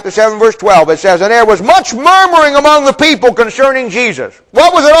John chapter 7 verse 12 it says, and there was much murmuring among the people concerning Jesus.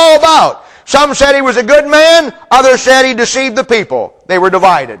 What was it all about? Some said he was a good man, others said he deceived the people. They were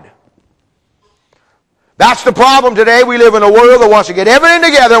divided. That's the problem today. We live in a world that wants to get everything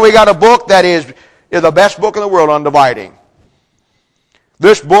together. We got a book that is the best book in the world on dividing.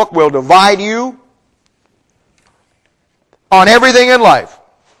 This book will divide you on everything in life.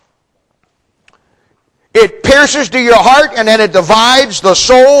 It pierces to your heart, and then it divides the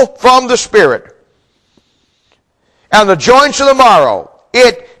soul from the spirit. And the joints of the marrow.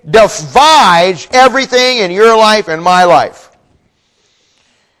 It divides everything in your life and my life.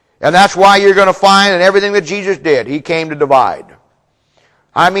 And that's why you're going to find in everything that Jesus did, he came to divide.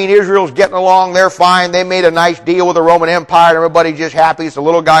 Israel's getting along, they're fine. They made a nice deal with the Roman Empire, and everybody's just happy. It's the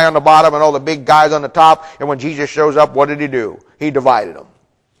little guy on the bottom and all the big guys on the top. And when Jesus shows up, what did he do? He divided them.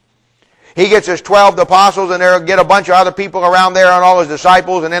 He gets his 12 apostles and they'll get a bunch of other people around there and all his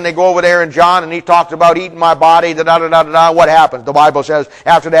disciples, and then they go over there in John and he talks about eating my body, da-da-da-da-da. What happens? The Bible says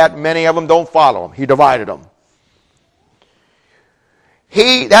after that many of them don't follow him. He divided them.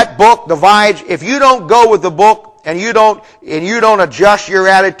 That book divides. If you don't go with the book and you don't adjust your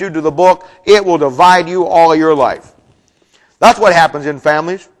attitude to the book, it will divide you all of your life. That's what happens in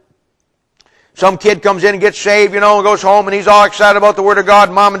families. Some kid comes in and gets saved, and goes home, and he's all excited about the Word of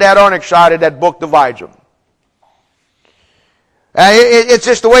God. Mom and Dad aren't excited. That book divides them. It's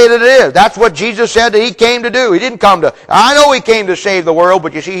just the way that it is. That's what Jesus said that he came to do. He didn't come to... I know he came to save the world,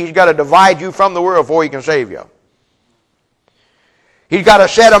 but you see, he's got to divide you from the world before he can save you. He's got to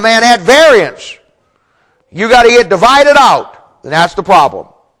set a man at variance. You got to get divided out. And that's the problem.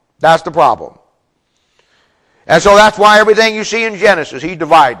 That's the problem. And so that's why everything you see in Genesis, he's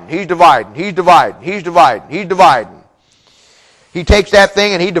dividing, he's dividing, he's dividing, he's dividing, he's dividing. He takes that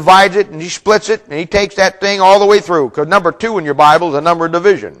thing and he divides it and he splits it and he takes that thing all the way through. Because number 2 in your Bible is a number of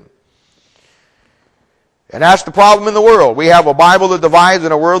division. And that's the problem in the world. We have a Bible that divides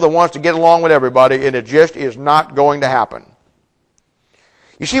in a world that wants to get along with everybody, and it just is not going to happen.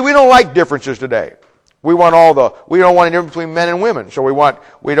 You see, we don't like differences today. We don't want any difference between men and women. So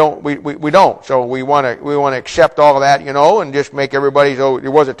we don't. So we want to accept all of that, and just make everybody. So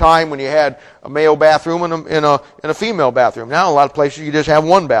there was a time when you had a male bathroom and a female bathroom. Now a lot of places you just have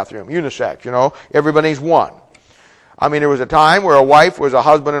one bathroom, unisex, everybody's one. There was a time where a wife was a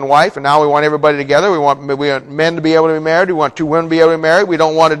husband and wife, and now we want everybody together. We want men to be able to be married. We want 2 women to be able to be married. We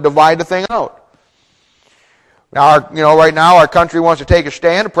don't want to divide the thing out. Now, right now our country wants to take a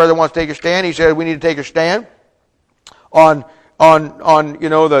stand. The president wants to take a stand. He said we need to take a stand on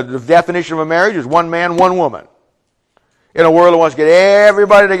the definition of a marriage is one man, one woman. In a world that wants to get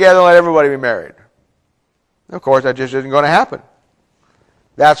everybody together and let everybody be married. Of course, that just isn't going to happen.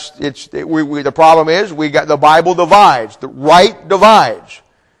 The problem is the Bible divides. The right divides.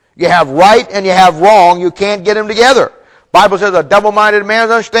 You have right and you have wrong. You can't get them together. The Bible says a double-minded man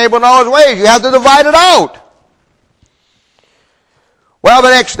is unstable in all his ways. You have to divide it out. Well,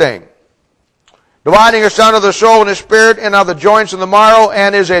 the next thing. dividing asunder the soul and the spirit and of the joints and the marrow,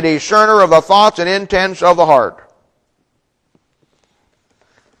 and is a discerner of the thoughts and intents of the heart.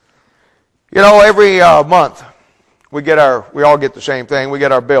 You know, every month we all get the same thing. We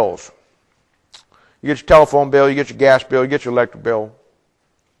get our bills. You get your telephone bill, you get your gas bill, you get your electric bill.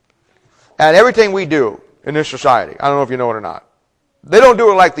 And everything we do in this society, I don't know if you know it or not, they don't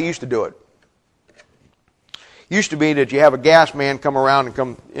do it like they used to do it. Used to be that you have a gas man come around and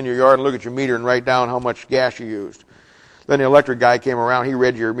come in your yard and look at your meter and write down how much gas you used. Then the electric guy came around, he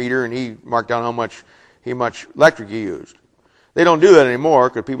read your meter and he marked down how much electric you used. They don't do that anymore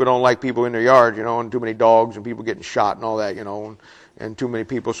because people don't like people in their yards, you know, and too many dogs and people getting shot and all that, you know, and too many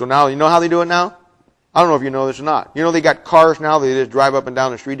people. So now, you know how they do it now? I don't know if you know this or not. You know they got cars now, they just drive up and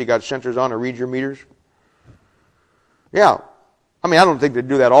down the street, they got sensors on to read your meters? Yeah. I mean, I don't think they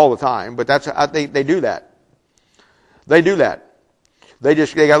do that all the time, but they do that. They do that. They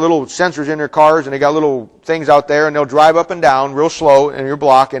got little sensors in their cars and they got little things out there and they'll drive up and down real slow in your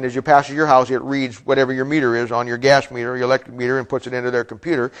block, and as you pass your house it reads whatever your meter is on your gas meter, your electric meter, and puts it into their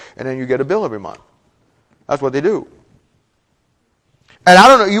computer, and then you get a bill every month. That's what they do. And I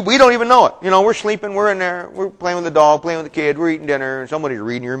don't know, we don't even know it. You know, we're sleeping, we're in there, we're playing with the dog, playing with the kid, we're eating dinner, and somebody's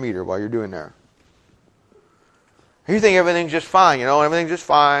reading your meter while you're doing there. You think everything's just fine, you know, everything's just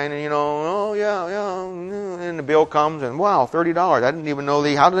fine, and you know, oh yeah, and the bill comes, and wow, $30. I didn't even know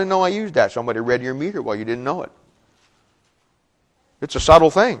how did they know I used that? Somebody read your meter while you didn't know it. It's a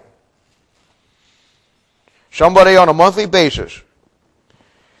subtle thing. Somebody on a monthly basis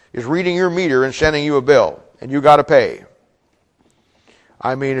is reading your meter and sending you a bill, and you got to pay.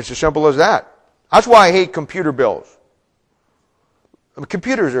 I mean, it's as simple as that. That's why I hate computer bills.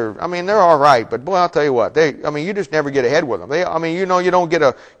 Computers they're all right, but boy, I'll tell you what, you just never get ahead with them. You don't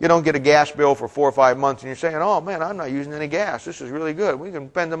get a gas bill for 4 or 5 months, and you're saying, oh man, I'm not using any gas. This is really good. We can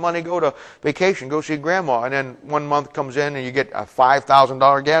spend the money, go to vacation, go see grandma, and then 1 month comes in and you get a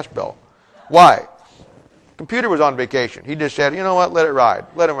 $5,000 gas bill. Why? Computer was on vacation. He just said, you know what, let it ride.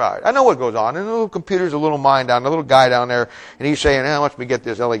 Let him ride. I know what goes on. And the little computer's a little mind down, the little guy down there, and he's saying, let me get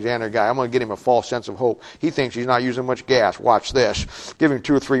this Alexander guy. I'm going to get him a false sense of hope. He thinks he's not using much gas. Watch this. Give him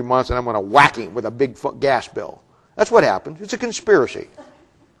 2 or 3 months, and I'm going to whack him with a big gas bill. That's what happens. It's a conspiracy.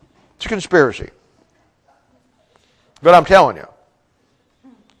 It's a conspiracy. But I'm telling you.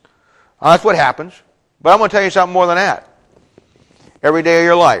 That's what happens. But I'm going to tell you something more than that. Every day of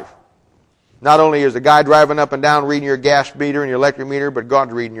your life. Not only is the guy driving up and down reading your gas meter and your electric meter, but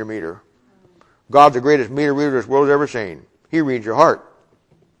God's reading your meter. God's the greatest meter reader this world's ever seen. He reads your heart.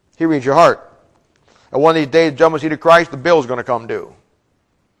 He reads your heart. And one of these days, jump and see to Christ, the bill's going to come due.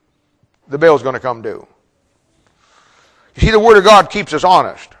 The bill's going to come due. You see, the Word of God keeps us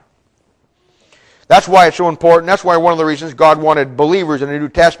honest. That's why it's so important. That's why one of the reasons God wanted believers in the New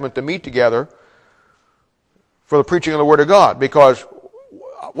Testament to meet together for the preaching of the Word of God. Because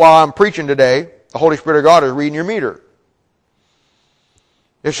while I'm preaching today, the Holy Spirit of God is reading your meter.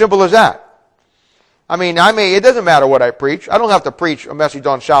 As simple as that. It doesn't matter what I preach. I don't have to preach a message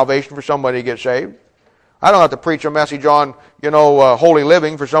on salvation for somebody to get saved. I don't have to preach a message on, holy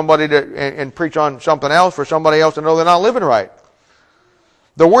living for somebody and preach on something else for somebody else to know they're not living right.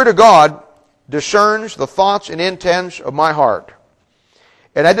 The Word of God discerns the thoughts and intents of my heart.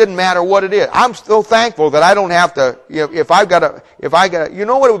 And that didn't matter what it is. I'm still thankful that I don't have to, you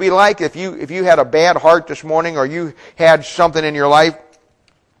know what it would be like if you had a bad heart this morning, or you had something in your life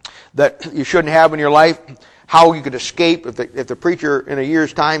that you shouldn't have in your life, how you could escape if the preacher in a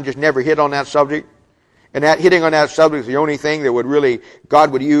year's time just never hit on that subject. And that hitting on that subject is the only thing that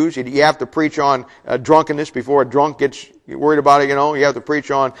God would use. You have to preach on drunkenness before a drunk gets worried about it, You have to preach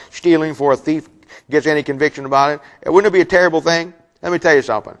on stealing before a thief gets any conviction about it. Wouldn't it be a terrible thing? Let me tell you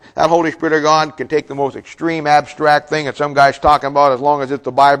something. That Holy Spirit of God can take the most extreme abstract thing that some guy's talking about, as long as it's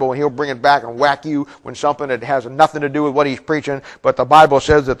the Bible, and he'll bring it back and whack you when something that has nothing to do with what he's preaching. But the Bible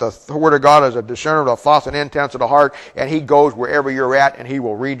says that the Word of God is a discerner of the thoughts and intents of the heart, and he goes wherever you're at, and he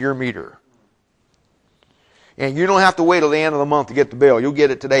will read your meter. And you don't have to wait till the end of the month to get the bill. You'll get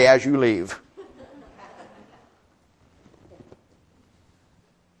it today as you leave.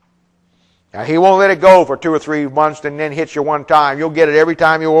 Now, he won't let it go for 2 or 3 months and then hits you one time. You'll get it every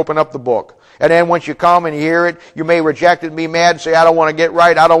time you open up the book. And then once you come and you hear it, you may reject it and be mad and say, I don't want to get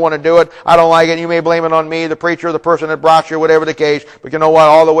right, I don't want to do it, I don't like it. You may blame it on me, the preacher, the person that brought you, whatever the case. But you know what?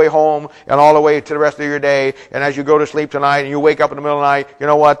 All the way home and all the way to the rest of your day, and as you go to sleep tonight and you wake up in the middle of the night, you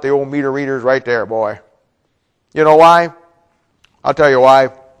know what? The old meter reader's right there, boy. You know why? I'll tell you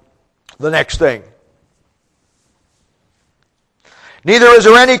why. The next thing. Neither is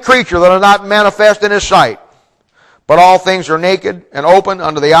there any creature that is not manifest in his sight, But all things are naked and open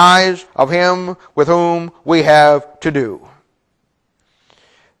unto the eyes of him with whom we have to do.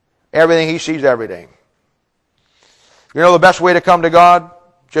 Everything, he sees everything. You know the best way to come to God?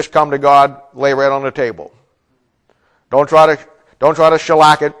 Just come to God, lay right on the table. Don't try to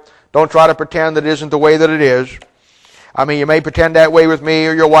shellac it. Don't try to pretend that it isn't the way that it is. I mean, you may pretend that way with me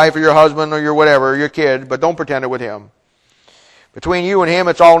or your wife or your husband or your whatever, or your kid, but don't pretend it with him. Between you and him,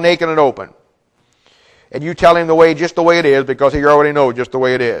 it's all naked and open. And you tell him the way, just the way it is, because he already knows just the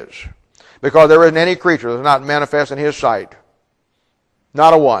way it is. Because there isn't any creature that's not manifest in his sight.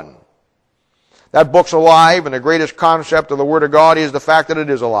 Not a one. That book's alive, and the greatest concept of the Word of God is the fact that it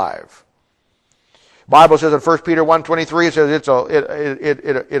is alive. The Bible says in 1 Peter 1:23, it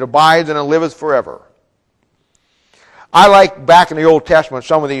says it abides and it liveth forever. I like back in the Old Testament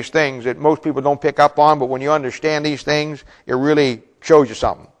some of these things that most people don't pick up on, but when you understand these things, it really shows you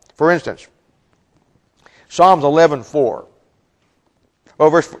something. For instance, Psalms 11:4.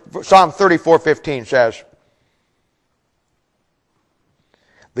 Well, Psalm 34:15 says,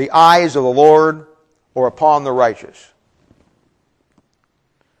 "The eyes of the Lord are upon the righteous."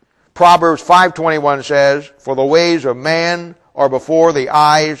 Proverbs 5:21 says, "For the ways of man are before the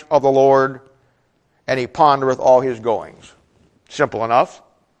eyes of the Lord, and he pondereth all his goings." Simple enough.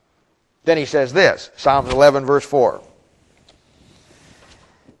 Then he says this, Psalms 11 verse 4.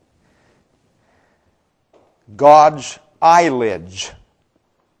 "God's eyelids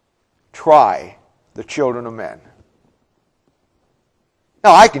try the children of men."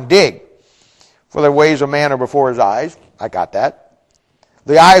 Now I can dig. "For the ways of man are before his eyes." I got that.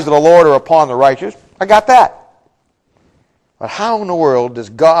 "The eyes of the Lord are upon the righteous." I got that. But how in the world does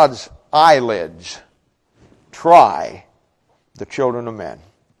God's eyelids try the children of men?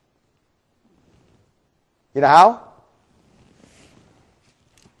 You know how?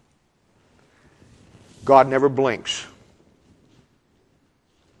 God never blinks.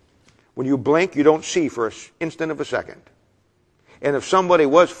 When you blink, you don't see for an instant of a second. And if somebody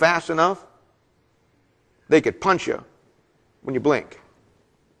was fast enough, they could punch you when you blink.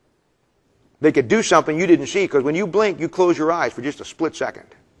 They could do something you didn't see, because when you blink, you close your eyes for just a split second.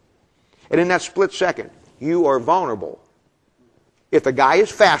 And in that split second, you are vulnerable. If the guy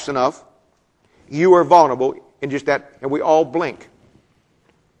is fast enough, you are vulnerable in just that, and we all blink.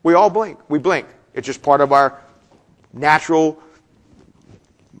 We all blink. We blink. It's just part of our natural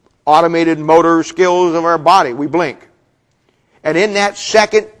automated motor skills of our body. We blink. And in that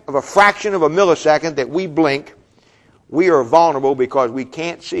second of a fraction of a millisecond that we blink, we are vulnerable because we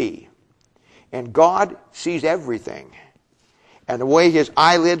can't see. And God sees everything. And the way his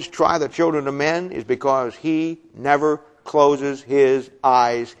eyelids try the children of men is because he never closes his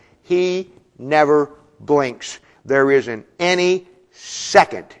eyes. He never blinks. There isn't any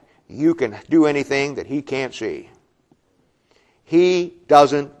second you can do anything that he can't see. He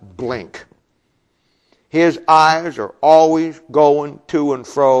doesn't blink. His eyes are always going to and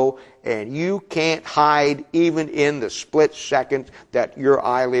fro, and you can't hide even in the split second that your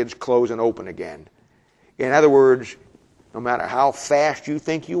eyelids close and open again. In other words, no matter how fast you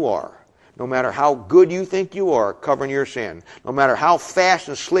think you are, no matter how good you think you are covering your sin, no matter how fast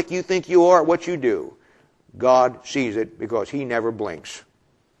and slick you think you are at what you do, God sees it because he never blinks.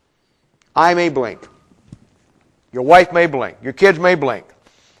 I may blink. Your wife may blink. Your kids may blink.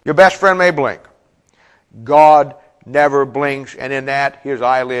 Your best friend may blink. God never blinks, and in that his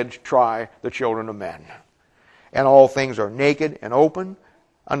eyelids try the children of men. And all things are naked and open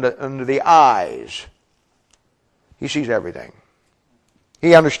under the eyes. He sees everything.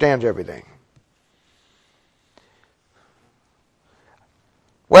 He understands everything.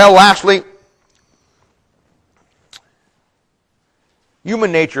 Well, lastly,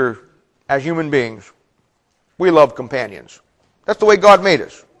 human nature, as human beings, we love companions. That's the way God made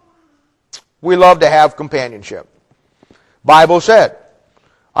us. We love to have companionship. Bible said,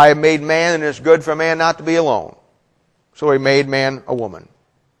 "I have made man, and it's good for man not to be alone." So he made man a woman.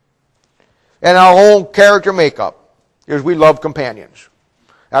 And our whole character makeup is we love companions.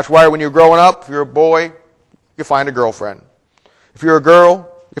 That's why when you're growing up, if you're a boy, you find a girlfriend. If you're a girl,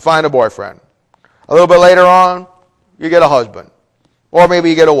 you find a boyfriend. A little bit later on, you get a husband. Or maybe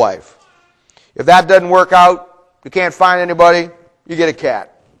you get a wife. If that doesn't work out, you can't find anybody, you get a cat.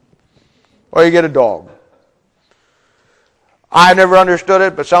 Or you get a dog. I never understood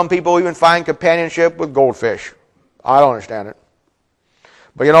it, but some people even find companionship with goldfish. I don't understand it.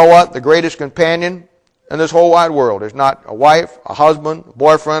 But you know what? The greatest companion in this whole wide world is not a wife, a husband, a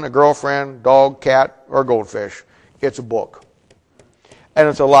boyfriend, a girlfriend, dog, cat, or goldfish. It's a book. And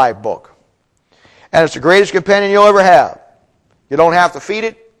it's a live book. And it's the greatest companion you'll ever have. You don't have to feed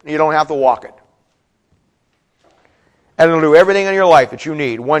it, and you don't have to walk it. And it'll do everything in your life that you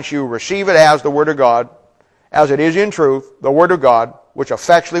need once you receive it as the Word of God, as it is in truth, the Word of God, which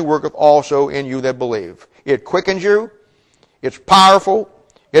effectually worketh also in you that believe. It quickens you. It's powerful.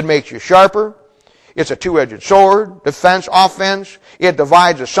 It makes you sharper. It's a two-edged sword, defense, offense. It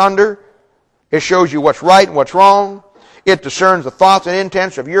divides asunder. It shows you what's right and what's wrong. It discerns the thoughts and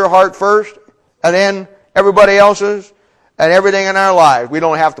intents of your heart first, and then everybody else's, and everything in our lives. We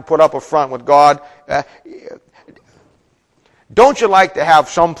don't have to put up a front with God. Don't you like to have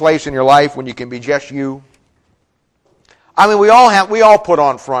some place in your life when you can be just you? I mean, we all put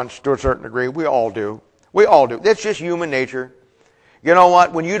on fronts to a certain degree. We all do. We all do. That's just human nature. You know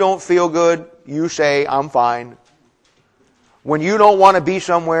what? When you don't feel good, you say, I'm fine. When you don't want to be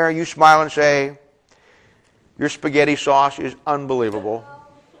somewhere, you smile and say, your spaghetti sauce is unbelievable.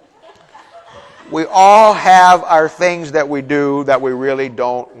 We all have our things that we do that we really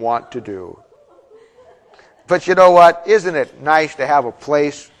don't want to do. But you know what? Isn't it nice to have a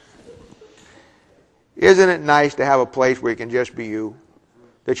place? Isn't it nice to have a place where you can just be you?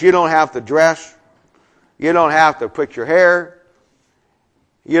 That you don't have to dress. You don't have to put your hair.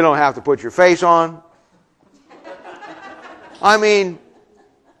 You don't have to put your face on. I mean,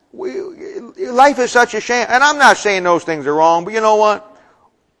 life is such a shame. And I'm not saying those things are wrong, but you know what?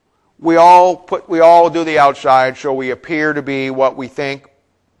 We all do the outside so we appear to be what we think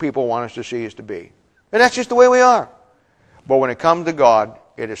people want us to see us to be. And that's just the way we are. But when it comes to God,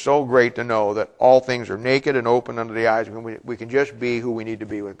 it is so great to know that all things are naked and open under the eyes. We can just be who we need to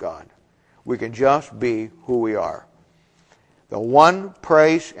be with God. We can just be who we are. The one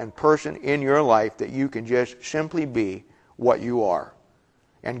place and person in your life that you can just simply be what you are.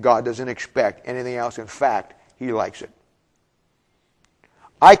 And God doesn't expect anything else. In fact, He likes it.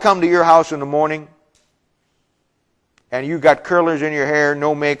 I come to your house in the morning, and you got curlers in your hair,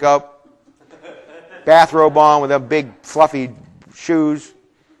 no makeup, bathrobe on with them big fluffy shoes.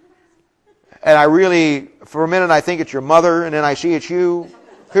 And I really, for a minute, I think it's your mother, and then I see it's you.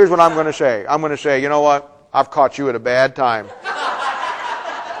 Here's what I'm going to say. I'm going to say, you know what? I've caught you at a bad time.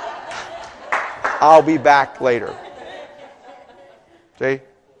 I'll be back later. See?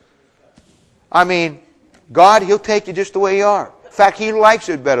 I mean, God, He'll take you just the way you are. In fact, He likes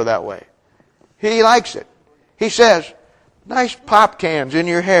it better that way. He likes it. He says, nice pop cans in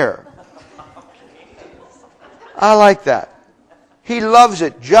your hair. I like that. He loves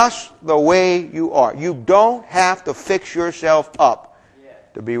it just the way you are. You don't have to fix yourself up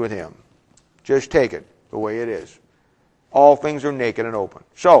to be with Him. Just take it the way it is. All things are naked and open.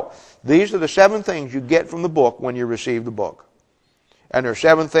 So, these are the 7 things you get from the book when you receive the book. And there are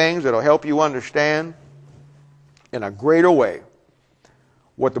 7 things that will help you understand in a greater way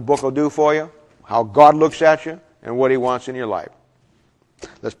what the book will do for you, how God looks at you, and what He wants in your life.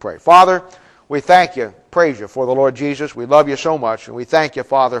 Let's pray. Father, we thank you, praise you for the Lord Jesus. We love you so much, and we thank you,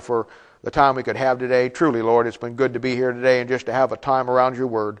 Father, for the time we could have today. Truly, Lord, it's been good to be here today and just to have a time around your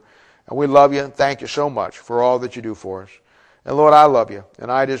word. And we love you and thank you so much for all that you do for us. And Lord, I love you.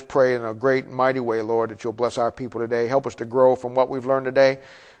 And I just pray in a great and mighty way, Lord, that you'll bless our people today. Help us to grow from what we've learned today.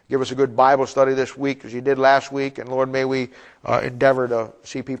 Give us a good Bible study this week as you did last week. And Lord, may we endeavor to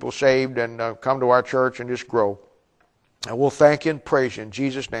see people saved and come to our church and just grow. And we'll thank you and praise you in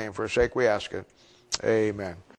Jesus' name. For His sake we ask it. Amen.